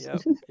Yeah. else.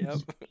 Yep. Yep.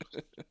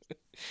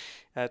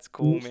 That's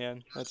cool,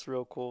 man. That's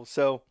real cool.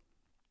 So,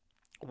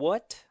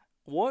 what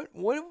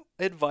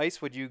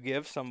advice would you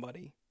give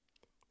somebody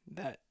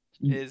that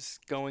is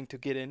going to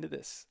get into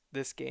this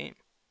game?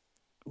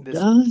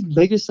 The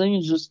biggest thing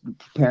is just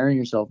preparing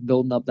yourself,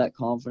 building up that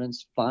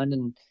confidence,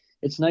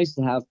 it's nice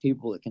to have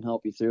people that can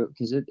help you through it,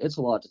 because it's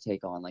a lot to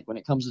take on. Like when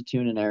it comes to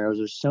tuning arrows,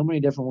 there's so many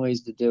different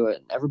ways to do it,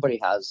 and everybody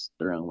has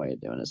their own way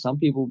of doing it. Some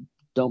people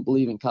don't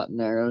believe in cutting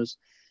arrows.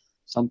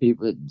 Some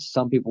people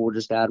will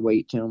just add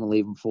weight to them and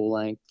leave them full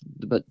length.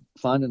 But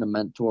finding a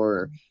mentor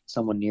or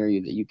someone near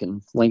you that you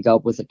can link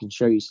up with that can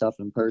show you stuff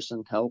in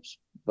person helps.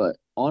 But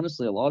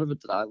honestly, a lot of it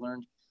that I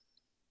learned,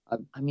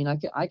 I mean,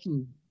 I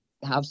can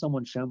have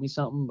someone show me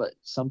something, but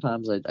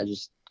sometimes I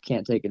just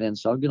can't take it in.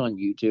 So I'll get on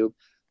YouTube.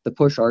 The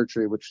Push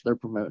Archery, which they're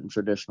promoting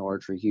traditional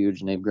archery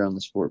huge, and they've grown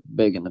the sport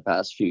big in the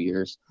past few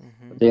years.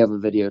 But they have a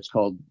video.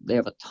 They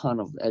have a ton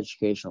of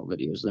educational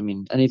videos. I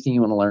mean, anything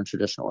you want to learn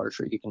traditional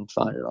archery, you can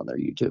find it on their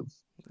YouTube.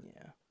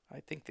 Yeah,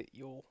 I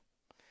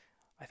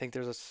think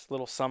there's a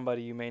little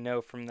somebody you may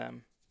know from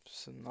them,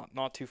 so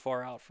not too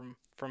far out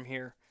from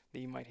here that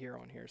you might hear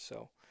on here.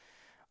 So,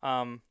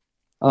 um,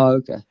 Oh,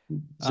 okay.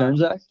 uh,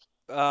 Zernzak?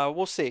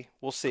 we'll see,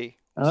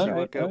 All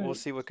right, all we'll right.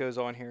 see what goes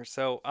on here.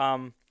 So,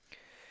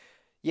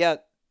 yeah,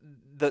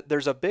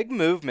 there's a big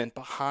movement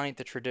behind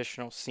the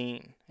traditional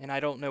scene, and I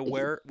don't know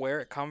where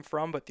it come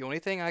from, but the only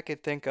thing I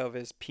could think of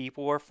is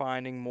people are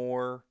finding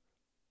more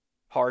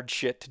hard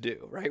shit to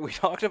do, right? We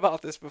talked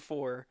about this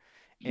before,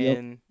 Yep.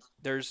 and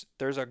there's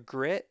a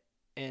grit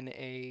and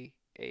a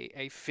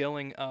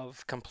feeling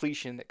of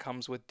completion that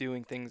comes with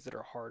doing things that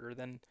are harder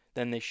than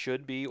they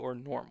should be or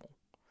normal.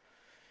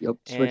 Yep.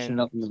 Switching And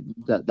up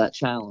that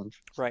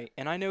challenge. right,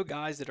 and I know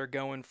guys that are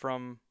going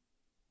from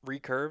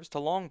recurves to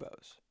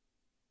longbows.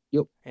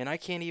 Yep. And I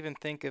can't even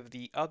think of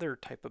the other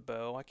type of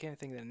bow. I can't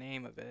think of the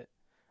name of it.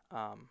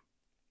 Um,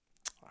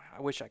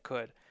 I wish I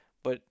could,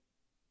 but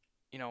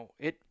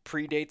it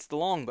predates the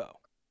longbow.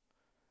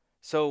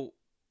 So,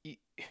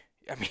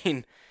 I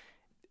mean,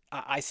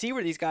 I see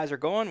where these guys are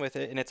going with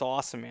it, and it's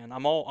awesome, man.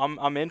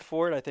 I'm in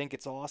for it. I think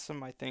it's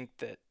awesome. I think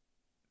that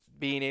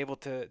being able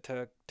to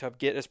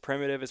get as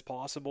primitive as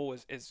possible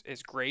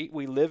is great.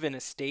 We live in a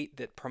state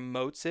that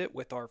promotes it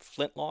with our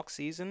flintlock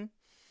season.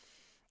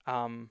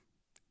 Um,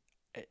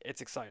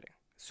 it's exciting,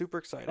 super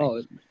exciting.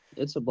 Oh,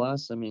 it's a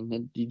blast. I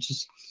mean, you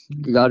just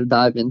got to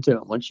dive into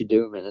it. Once you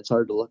do, man, it's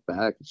hard to look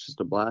back. It's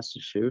just a blast to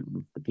shoot,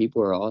 and the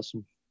people are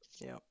awesome.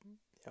 Yep,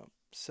 yep.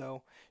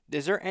 So,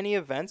 is there any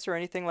events or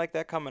anything like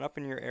that coming up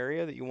in your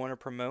area that you want to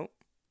promote?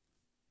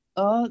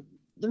 Uh,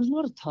 there's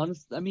not a ton of.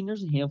 I mean,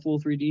 there's a handful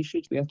of 3D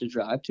shoots we have to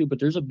drive to, but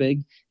there's a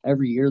big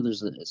every year.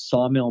 There's a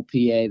Sawmill,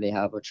 PA. They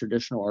have a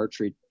traditional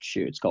archery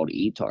shoot. It's called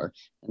ETAR,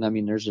 and I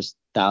mean, there's just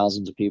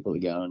thousands of people that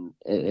go, and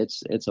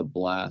it's a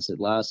blast. It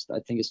lasts. I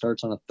think it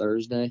starts on a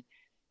Thursday,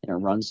 and it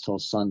runs till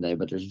Sunday.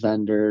 But there's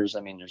vendors.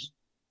 I mean, there's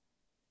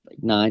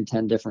like 9,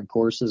 10 different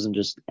courses and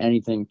just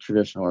anything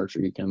traditional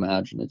archery you can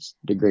imagine. It's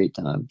a great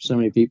time. So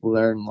many people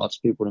there and lots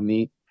of people to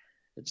meet.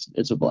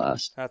 It's a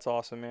blast. That's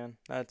awesome, man.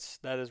 That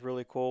is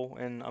really cool,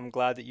 and I'm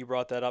glad that you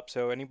brought that up.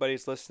 So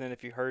anybody's listening,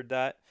 if you heard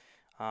that,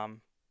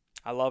 um,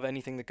 I love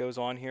anything that goes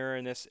on here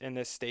in this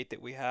state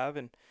that we have,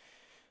 and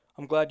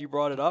I'm glad you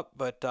brought it up.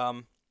 But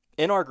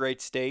in our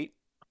great state,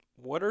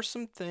 what are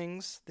some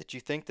things that you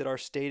think that our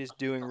state is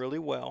doing really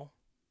well?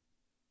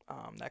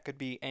 That could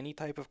be any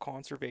type of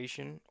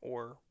conservation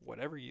or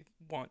whatever you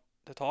want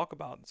to talk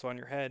about that's on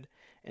your head.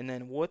 And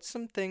then what's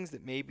some things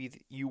that maybe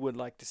that you would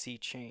like to see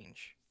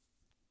change?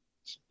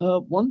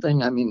 One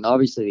thing, I mean,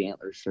 obviously the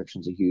antler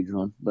restriction's a huge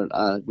one, but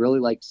I really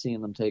like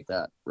seeing them take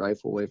that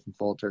rifle away from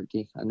fall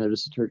turkey. I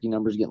noticed the turkey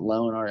numbers getting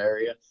low in our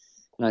area,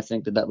 and I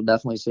think that would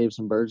definitely save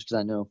some birds because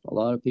I know a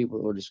lot of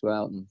people will just go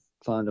out and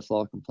find a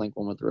flock and plink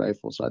one with the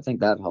rifle. So I think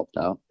that helped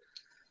out.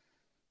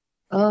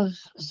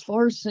 As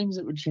far as things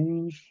that would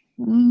change,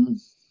 trying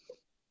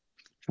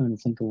to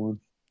think of one.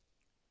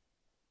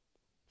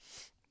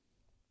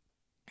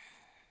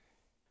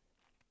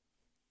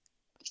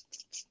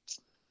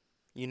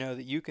 You know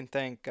that you can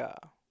thank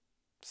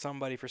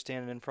somebody for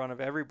standing in front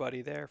of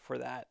everybody there for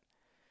that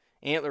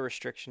antler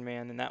restriction,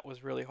 man, and that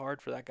was really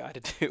hard for that guy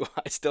to do.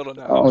 I still don't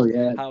know Oh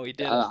yeah, how he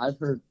did it. I've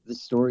heard the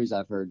stories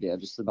I've heard, yeah,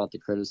 just about the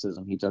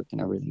criticism he took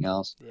and everything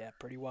else. Yeah,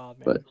 pretty wild,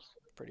 But man.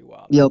 Pretty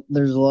wild. yep,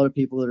 there's a lot of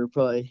people that are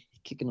probably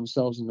kicking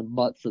themselves in the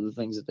butt for the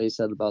things that they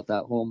said about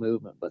that whole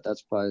movement. But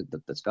that's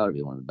got to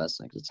be one of the best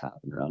things that's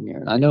happened around here.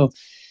 And I know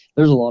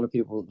there's a lot of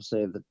people that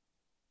say that.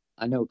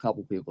 I know a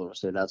couple people that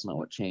say that's not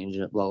what changed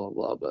it, blah blah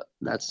blah. But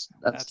that's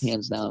That's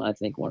hands down, I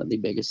think one of the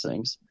biggest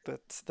things.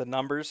 that's the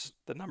numbers.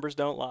 The numbers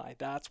don't lie.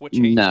 That's what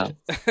changed No, it.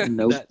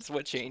 nope. That's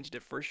what changed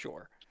it for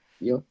sure.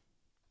 Yep.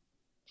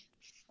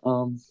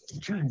 I'm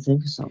trying to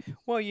think of something.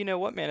 Well, you know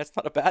what, man? It's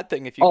not a bad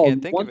thing if you Oh,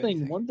 can't think of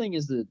anything. one thing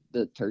is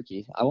the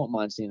turkey. I won't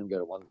mind seeing him go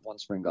to one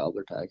spring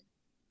gobbler tag.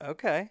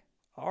 Okay.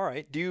 All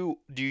right. Do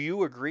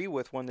you agree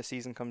with when the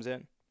season comes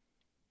in?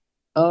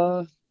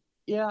 Uh,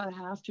 yeah, I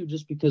have to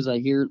just because I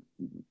hear.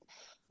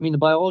 I mean, the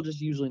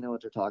biologists usually know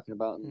what they're talking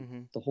about, and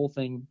Mm-hmm. the whole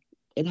thing.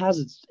 It has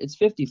it's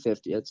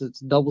 50-50. It's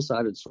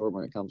double-sided sword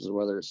when it comes to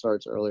whether it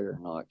starts earlier or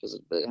not because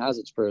it has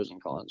its pros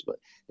and cons. But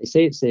they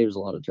say it saves a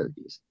lot of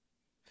turkeys.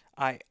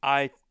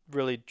 I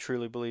really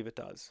truly believe it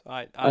does.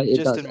 I It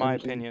just does, in my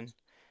and opinion.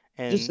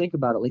 just And think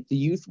about it. Like the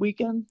youth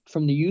weekend,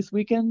 from the youth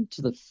weekend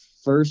to the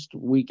first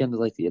weekend of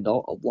like the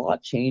adult, a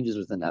lot changes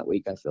within that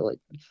week. I feel like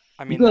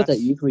I you mean go out that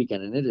that's youth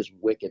weekend and it is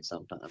wicked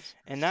sometimes.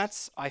 and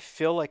that's I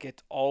feel like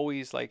it's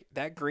always like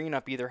that green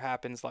up either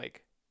happens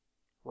like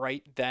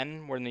right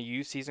then when the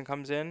youth season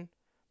comes in,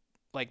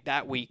 like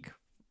that week.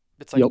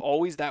 It's like Yep.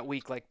 always that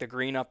week like the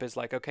green up is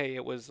like okay,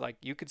 it was like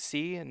you could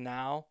see and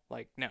now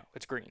like no,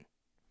 it's green.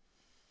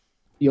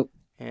 Yep.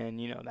 And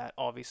that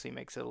obviously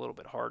makes it a little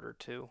bit harder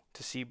to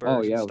see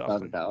Oh birds and yeah, stuff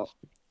without a and doubt.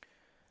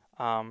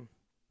 um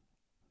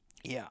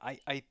Yeah,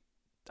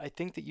 I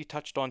think that you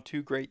touched on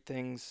two great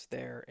things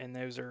there, and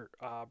those are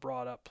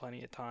brought up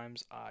plenty of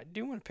times. I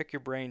do want to pick your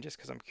brain just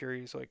because I'm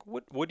curious. Like,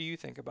 what do you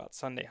think about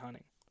Sunday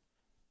hunting?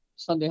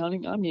 Sunday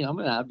hunting, I mean, I'm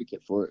an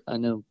advocate for it. I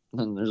know,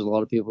 and there's a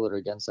lot of people that are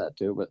against that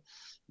too, but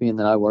being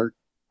that I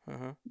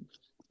Uh-huh.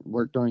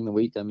 work during the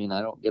week, I mean,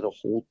 I don't get a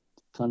whole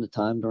ton of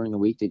time during the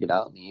week to get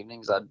out in the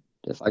evenings.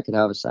 If I could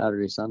have a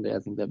Saturday, Sunday, I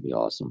think that'd be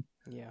awesome.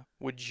 Yeah.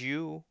 Would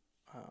you,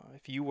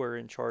 if you were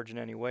in charge in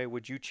any way,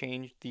 would you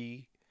change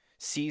the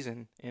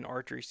season in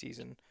archery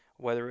season,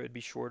 whether it would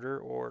be shorter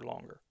or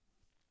longer?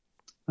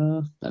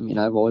 I mean,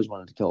 I've always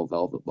wanted to kill a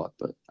velvet buck,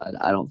 but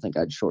I don't think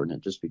I'd shorten it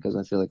just because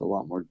I feel like a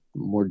lot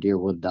more deer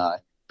would die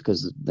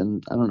because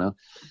then I don't know.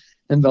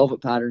 Then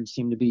velvet patterns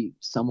seem to be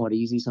somewhat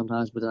easy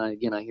sometimes, but then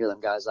again, I hear them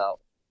guys out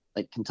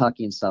like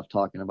Kentucky and stuff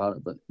talking about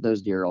it, but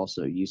those deer are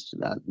also used to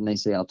that, and they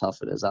say how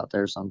tough it is out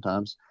there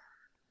sometimes.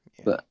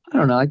 Yeah. But I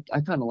don't know. I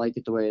kind of like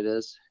it the way it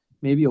is.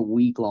 Maybe a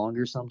week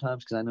longer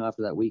sometimes because I know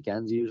after that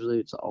weekends usually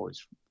it's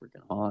always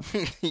freaking hot.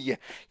 Yeah,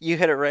 you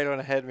hit it right on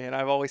the head, man.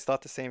 I've always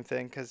thought the same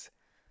thing because,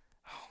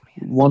 oh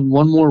man,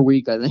 One more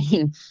week, I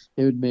think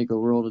it would make a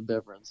world of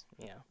difference.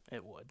 yeah,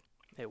 it would.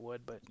 It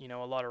would, but a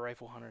lot of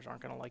rifle hunters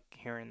aren't gonna like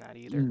hearing that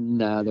either.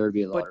 Nah, there would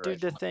be a lot But of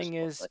dude, the rifle hunters thing who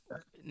won't is, like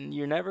that.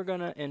 you're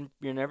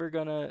never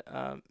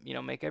gonna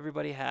make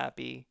everybody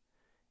happy,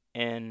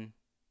 and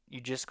you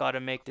just got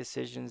to make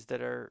decisions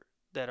that are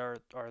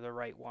the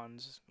right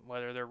ones.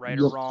 Whether they're right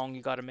or Yep. wrong,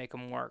 you got to make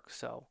them work.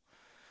 So,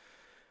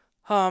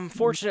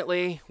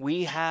 fortunately,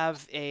 we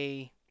have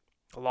a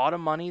lot of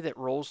money that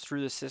rolls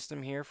through the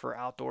system here for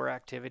outdoor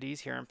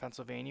activities here in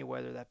Pennsylvania,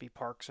 whether that be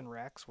parks and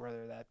recs,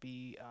 whether that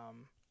be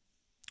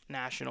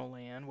national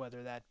land,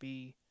 whether that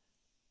be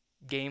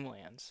game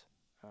lands.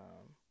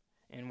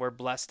 And we're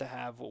blessed to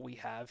have what we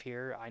have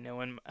here. I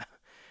know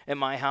in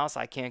my house,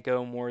 I can't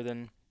go more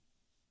than,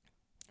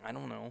 I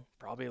don't know,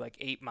 probably like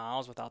 8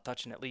 miles without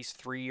touching at least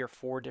 3 or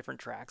 4 different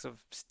tracks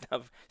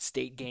of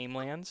state game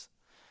lands.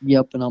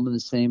 Yep, and I'm in the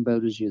same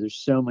boat as you. There's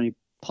so many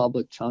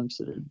public chunks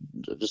that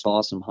are just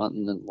awesome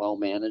hunting and well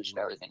managed and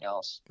everything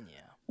else.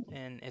 Yeah,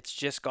 and it's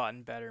just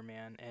gotten better,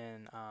 man.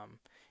 And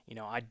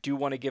I do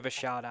want to give a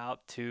shout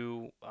out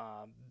to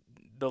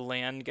the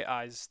land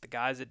guys, the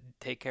guys that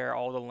take care of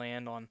all the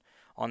land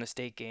on the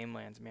state game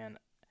lands, man.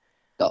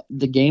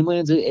 The game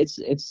lands, it's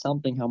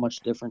something how much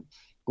different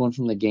going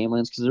from the game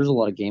lands because there's a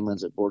lot of game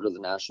lands that border the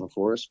national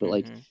forest, but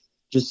like Hmm.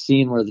 just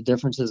seeing where the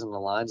differences in the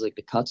lines, like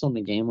the cuts on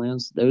the game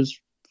lands, those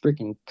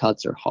freaking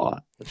cuts are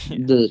hot. Yeah.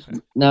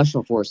 The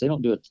national forest, they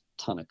don't do a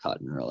ton of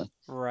cutting really,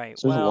 Right.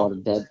 so there's a lot Well,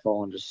 of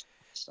deadfall and just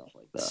stuff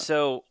like that.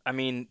 so I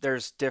mean,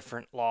 there's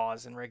different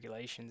laws and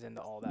regulations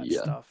into all that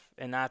Yeah. stuff,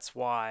 and that's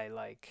why,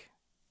 like,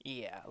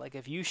 yeah, like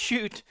if you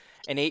shoot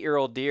an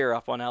 8-year-old deer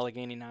up on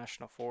Allegheny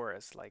National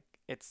Forest, like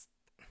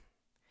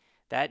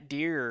that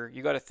deer,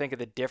 you got to think of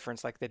the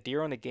difference. Like the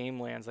deer on the game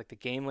lands, like the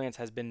game lands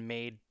has been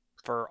made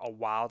for a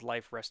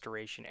wildlife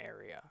restoration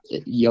area.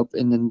 Yep,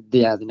 and then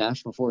yeah, the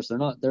national forest, they're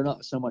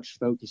not so much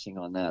focusing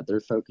on that. They're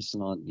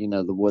focusing on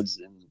the woods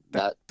and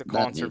The the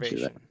that nature there.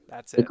 conservation,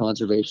 that's The it.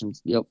 conservation.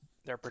 Yep.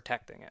 They're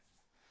protecting it.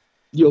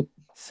 Yep.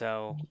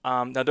 So,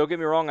 now don't get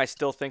me wrong. I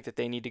still think that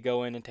they need to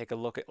go in and take a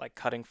look at like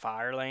cutting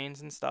fire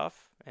lanes and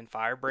stuff and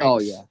fire Oh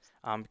breaks.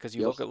 yeah. Because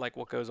you Yep. look at like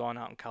what goes on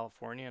out in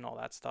California and all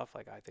that stuff.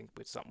 Like I think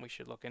it's something we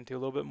should look into a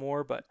little bit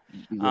more. But,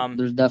 Yep. um,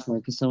 There's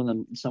definitely because some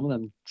of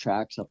them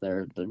tracks up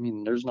there. I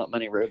mean, there's not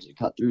many roads that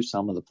cut through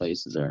some of the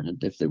places there,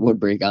 and if they would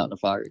break out in a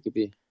fire, it'd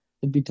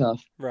be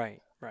tough.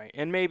 right, right,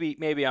 and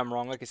maybe I'm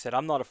wrong. Like I said,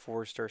 I'm not a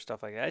forester or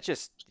stuff like that. It's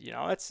just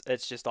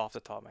it's just off the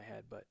top of my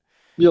head. But,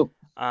 Yep.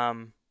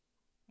 um,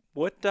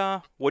 what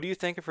are you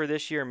thinking for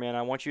this year, man?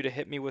 I want you to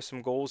hit me with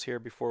some goals here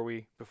before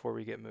we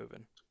get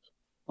moving.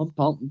 I'm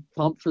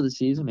pumped for the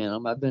season,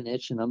 man. I've been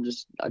itching.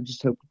 I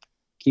just hope to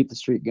keep the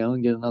streak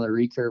going, get another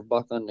recurve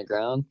buck on the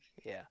ground.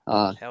 Yeah,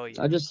 Uh, hell I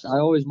yeah, just, I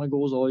always, my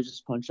goal is always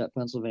just punch that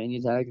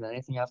Pennsylvania tag, and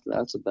anything after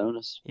that's a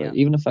bonus. yeah. But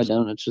even if I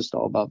don't, it's just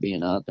all about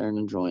being out there and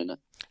enjoying it.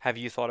 Have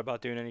you thought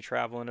about doing any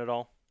traveling at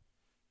all?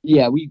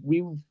 Yeah, we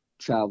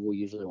travel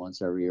usually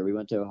once every year. We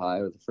went to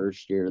Ohio the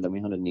first year, then we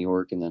hunted New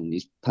York, and then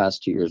these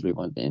past 2 years we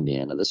went to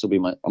Indiana.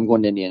 I'm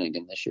going to Indiana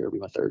again this year. It'll be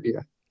my third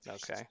year.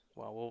 Okay.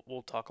 Well,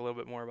 we'll talk a little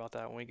bit more about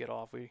that when we get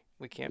off. We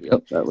can't be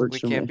Yep, that works we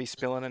for can't me. be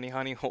spilling any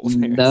honey holes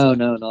there. No, So,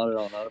 no, not at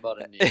all. Not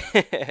about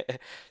Indiana.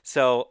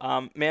 so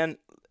man,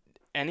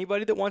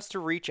 anybody that wants to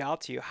reach out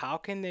to you, how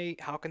can they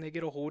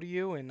get a hold of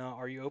you? And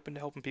are you open to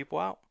helping people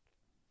out?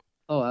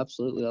 Oh,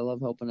 absolutely. I love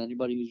helping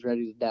anybody who's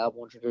ready to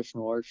dabble in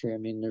traditional archery. I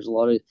mean, there's a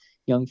lot of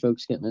young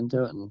folks getting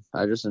into it, and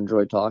I just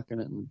enjoy talking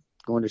it and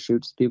going to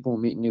shoots with people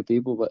and meeting new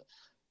people. But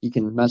you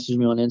can message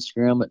me on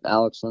Instagram at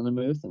Alex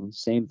Lindemuth, and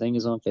same thing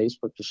is on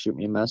Facebook. Just shoot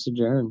me a message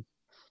there, and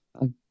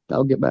I,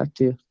 I'll get back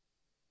to you.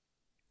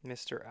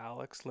 Mr.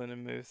 Alex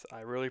Lindemuth,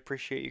 I really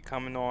appreciate you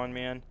coming on,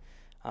 man.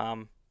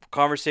 Um,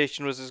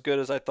 Conversation was as good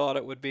as I thought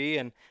it would be,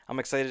 and I'm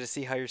excited to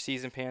see how your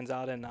season pans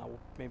out. And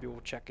maybe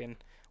we'll check in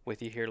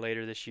with you here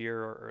later this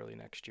year or early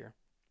next year.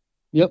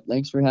 Yep.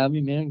 Thanks for having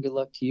me, man. Good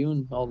luck to you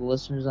and all the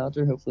listeners out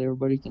there. Hopefully,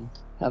 everybody can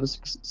have a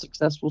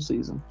successful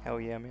season.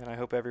 Hell yeah, man. I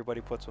hope everybody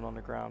puts one on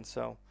the ground.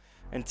 So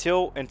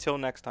until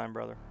next time,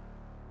 brother.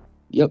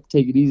 Yep.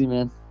 Take it easy,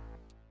 man.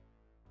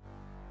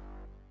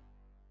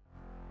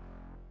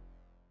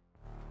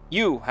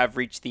 You have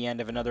reached the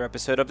end of another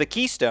episode of the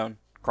Keystone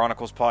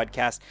Chronicles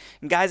podcast.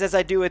 And guys, as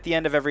I do at the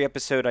end of every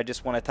episode, I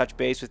just want to touch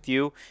base with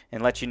you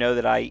and let you know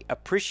that I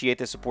appreciate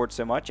the support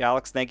so much.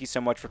 Alex, thank you so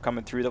much for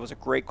coming through. That was a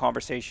great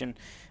conversation.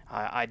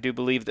 I do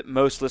believe that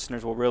most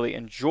listeners will really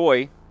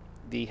enjoy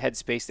the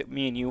headspace that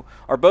me and you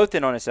are both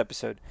in on this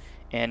episode.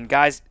 And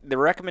guys, the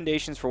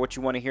recommendations for what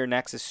you want to hear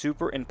next is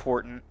super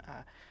important.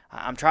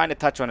 I'm trying to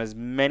touch on as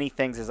many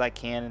things as I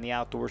can in the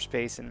outdoor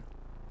space, and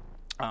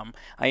I'm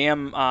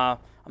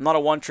not a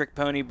one-trick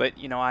pony, but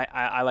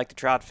I like to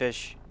trout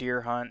fish,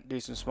 deer hunt, do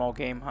some small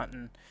game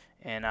hunting,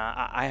 and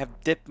I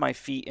have dipped my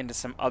feet into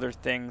some other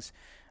things.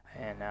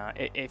 And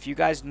if you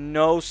guys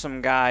know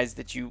some guys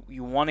that you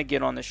want to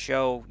get on the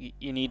show,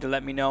 you need to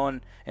let me know,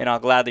 and I'll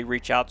gladly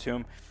reach out to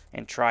them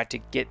and try to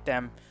get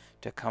them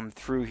to come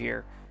through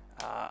here.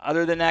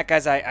 Other than that,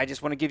 guys, I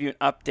just want to give you an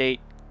update.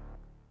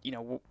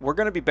 We're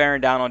going to be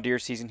bearing down on deer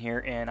season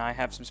here, and I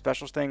have some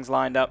special things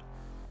lined up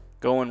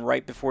going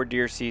right before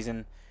deer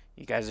season.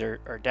 You guys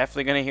are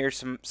definitely going to hear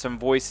some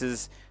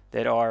voices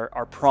that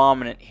are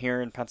prominent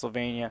here in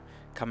Pennsylvania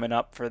coming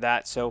up for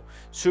that. So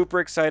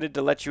super excited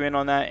to let you in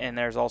on that. And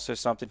there's also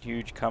something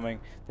huge coming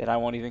that I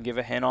won't even give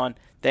a hint on.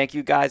 Thank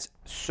you guys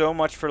so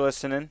much for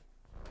listening.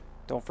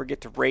 Don't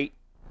forget to rate,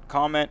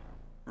 comment,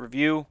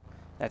 review.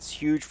 That's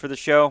huge for the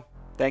show.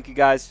 Thank you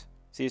guys.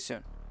 See you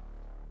soon.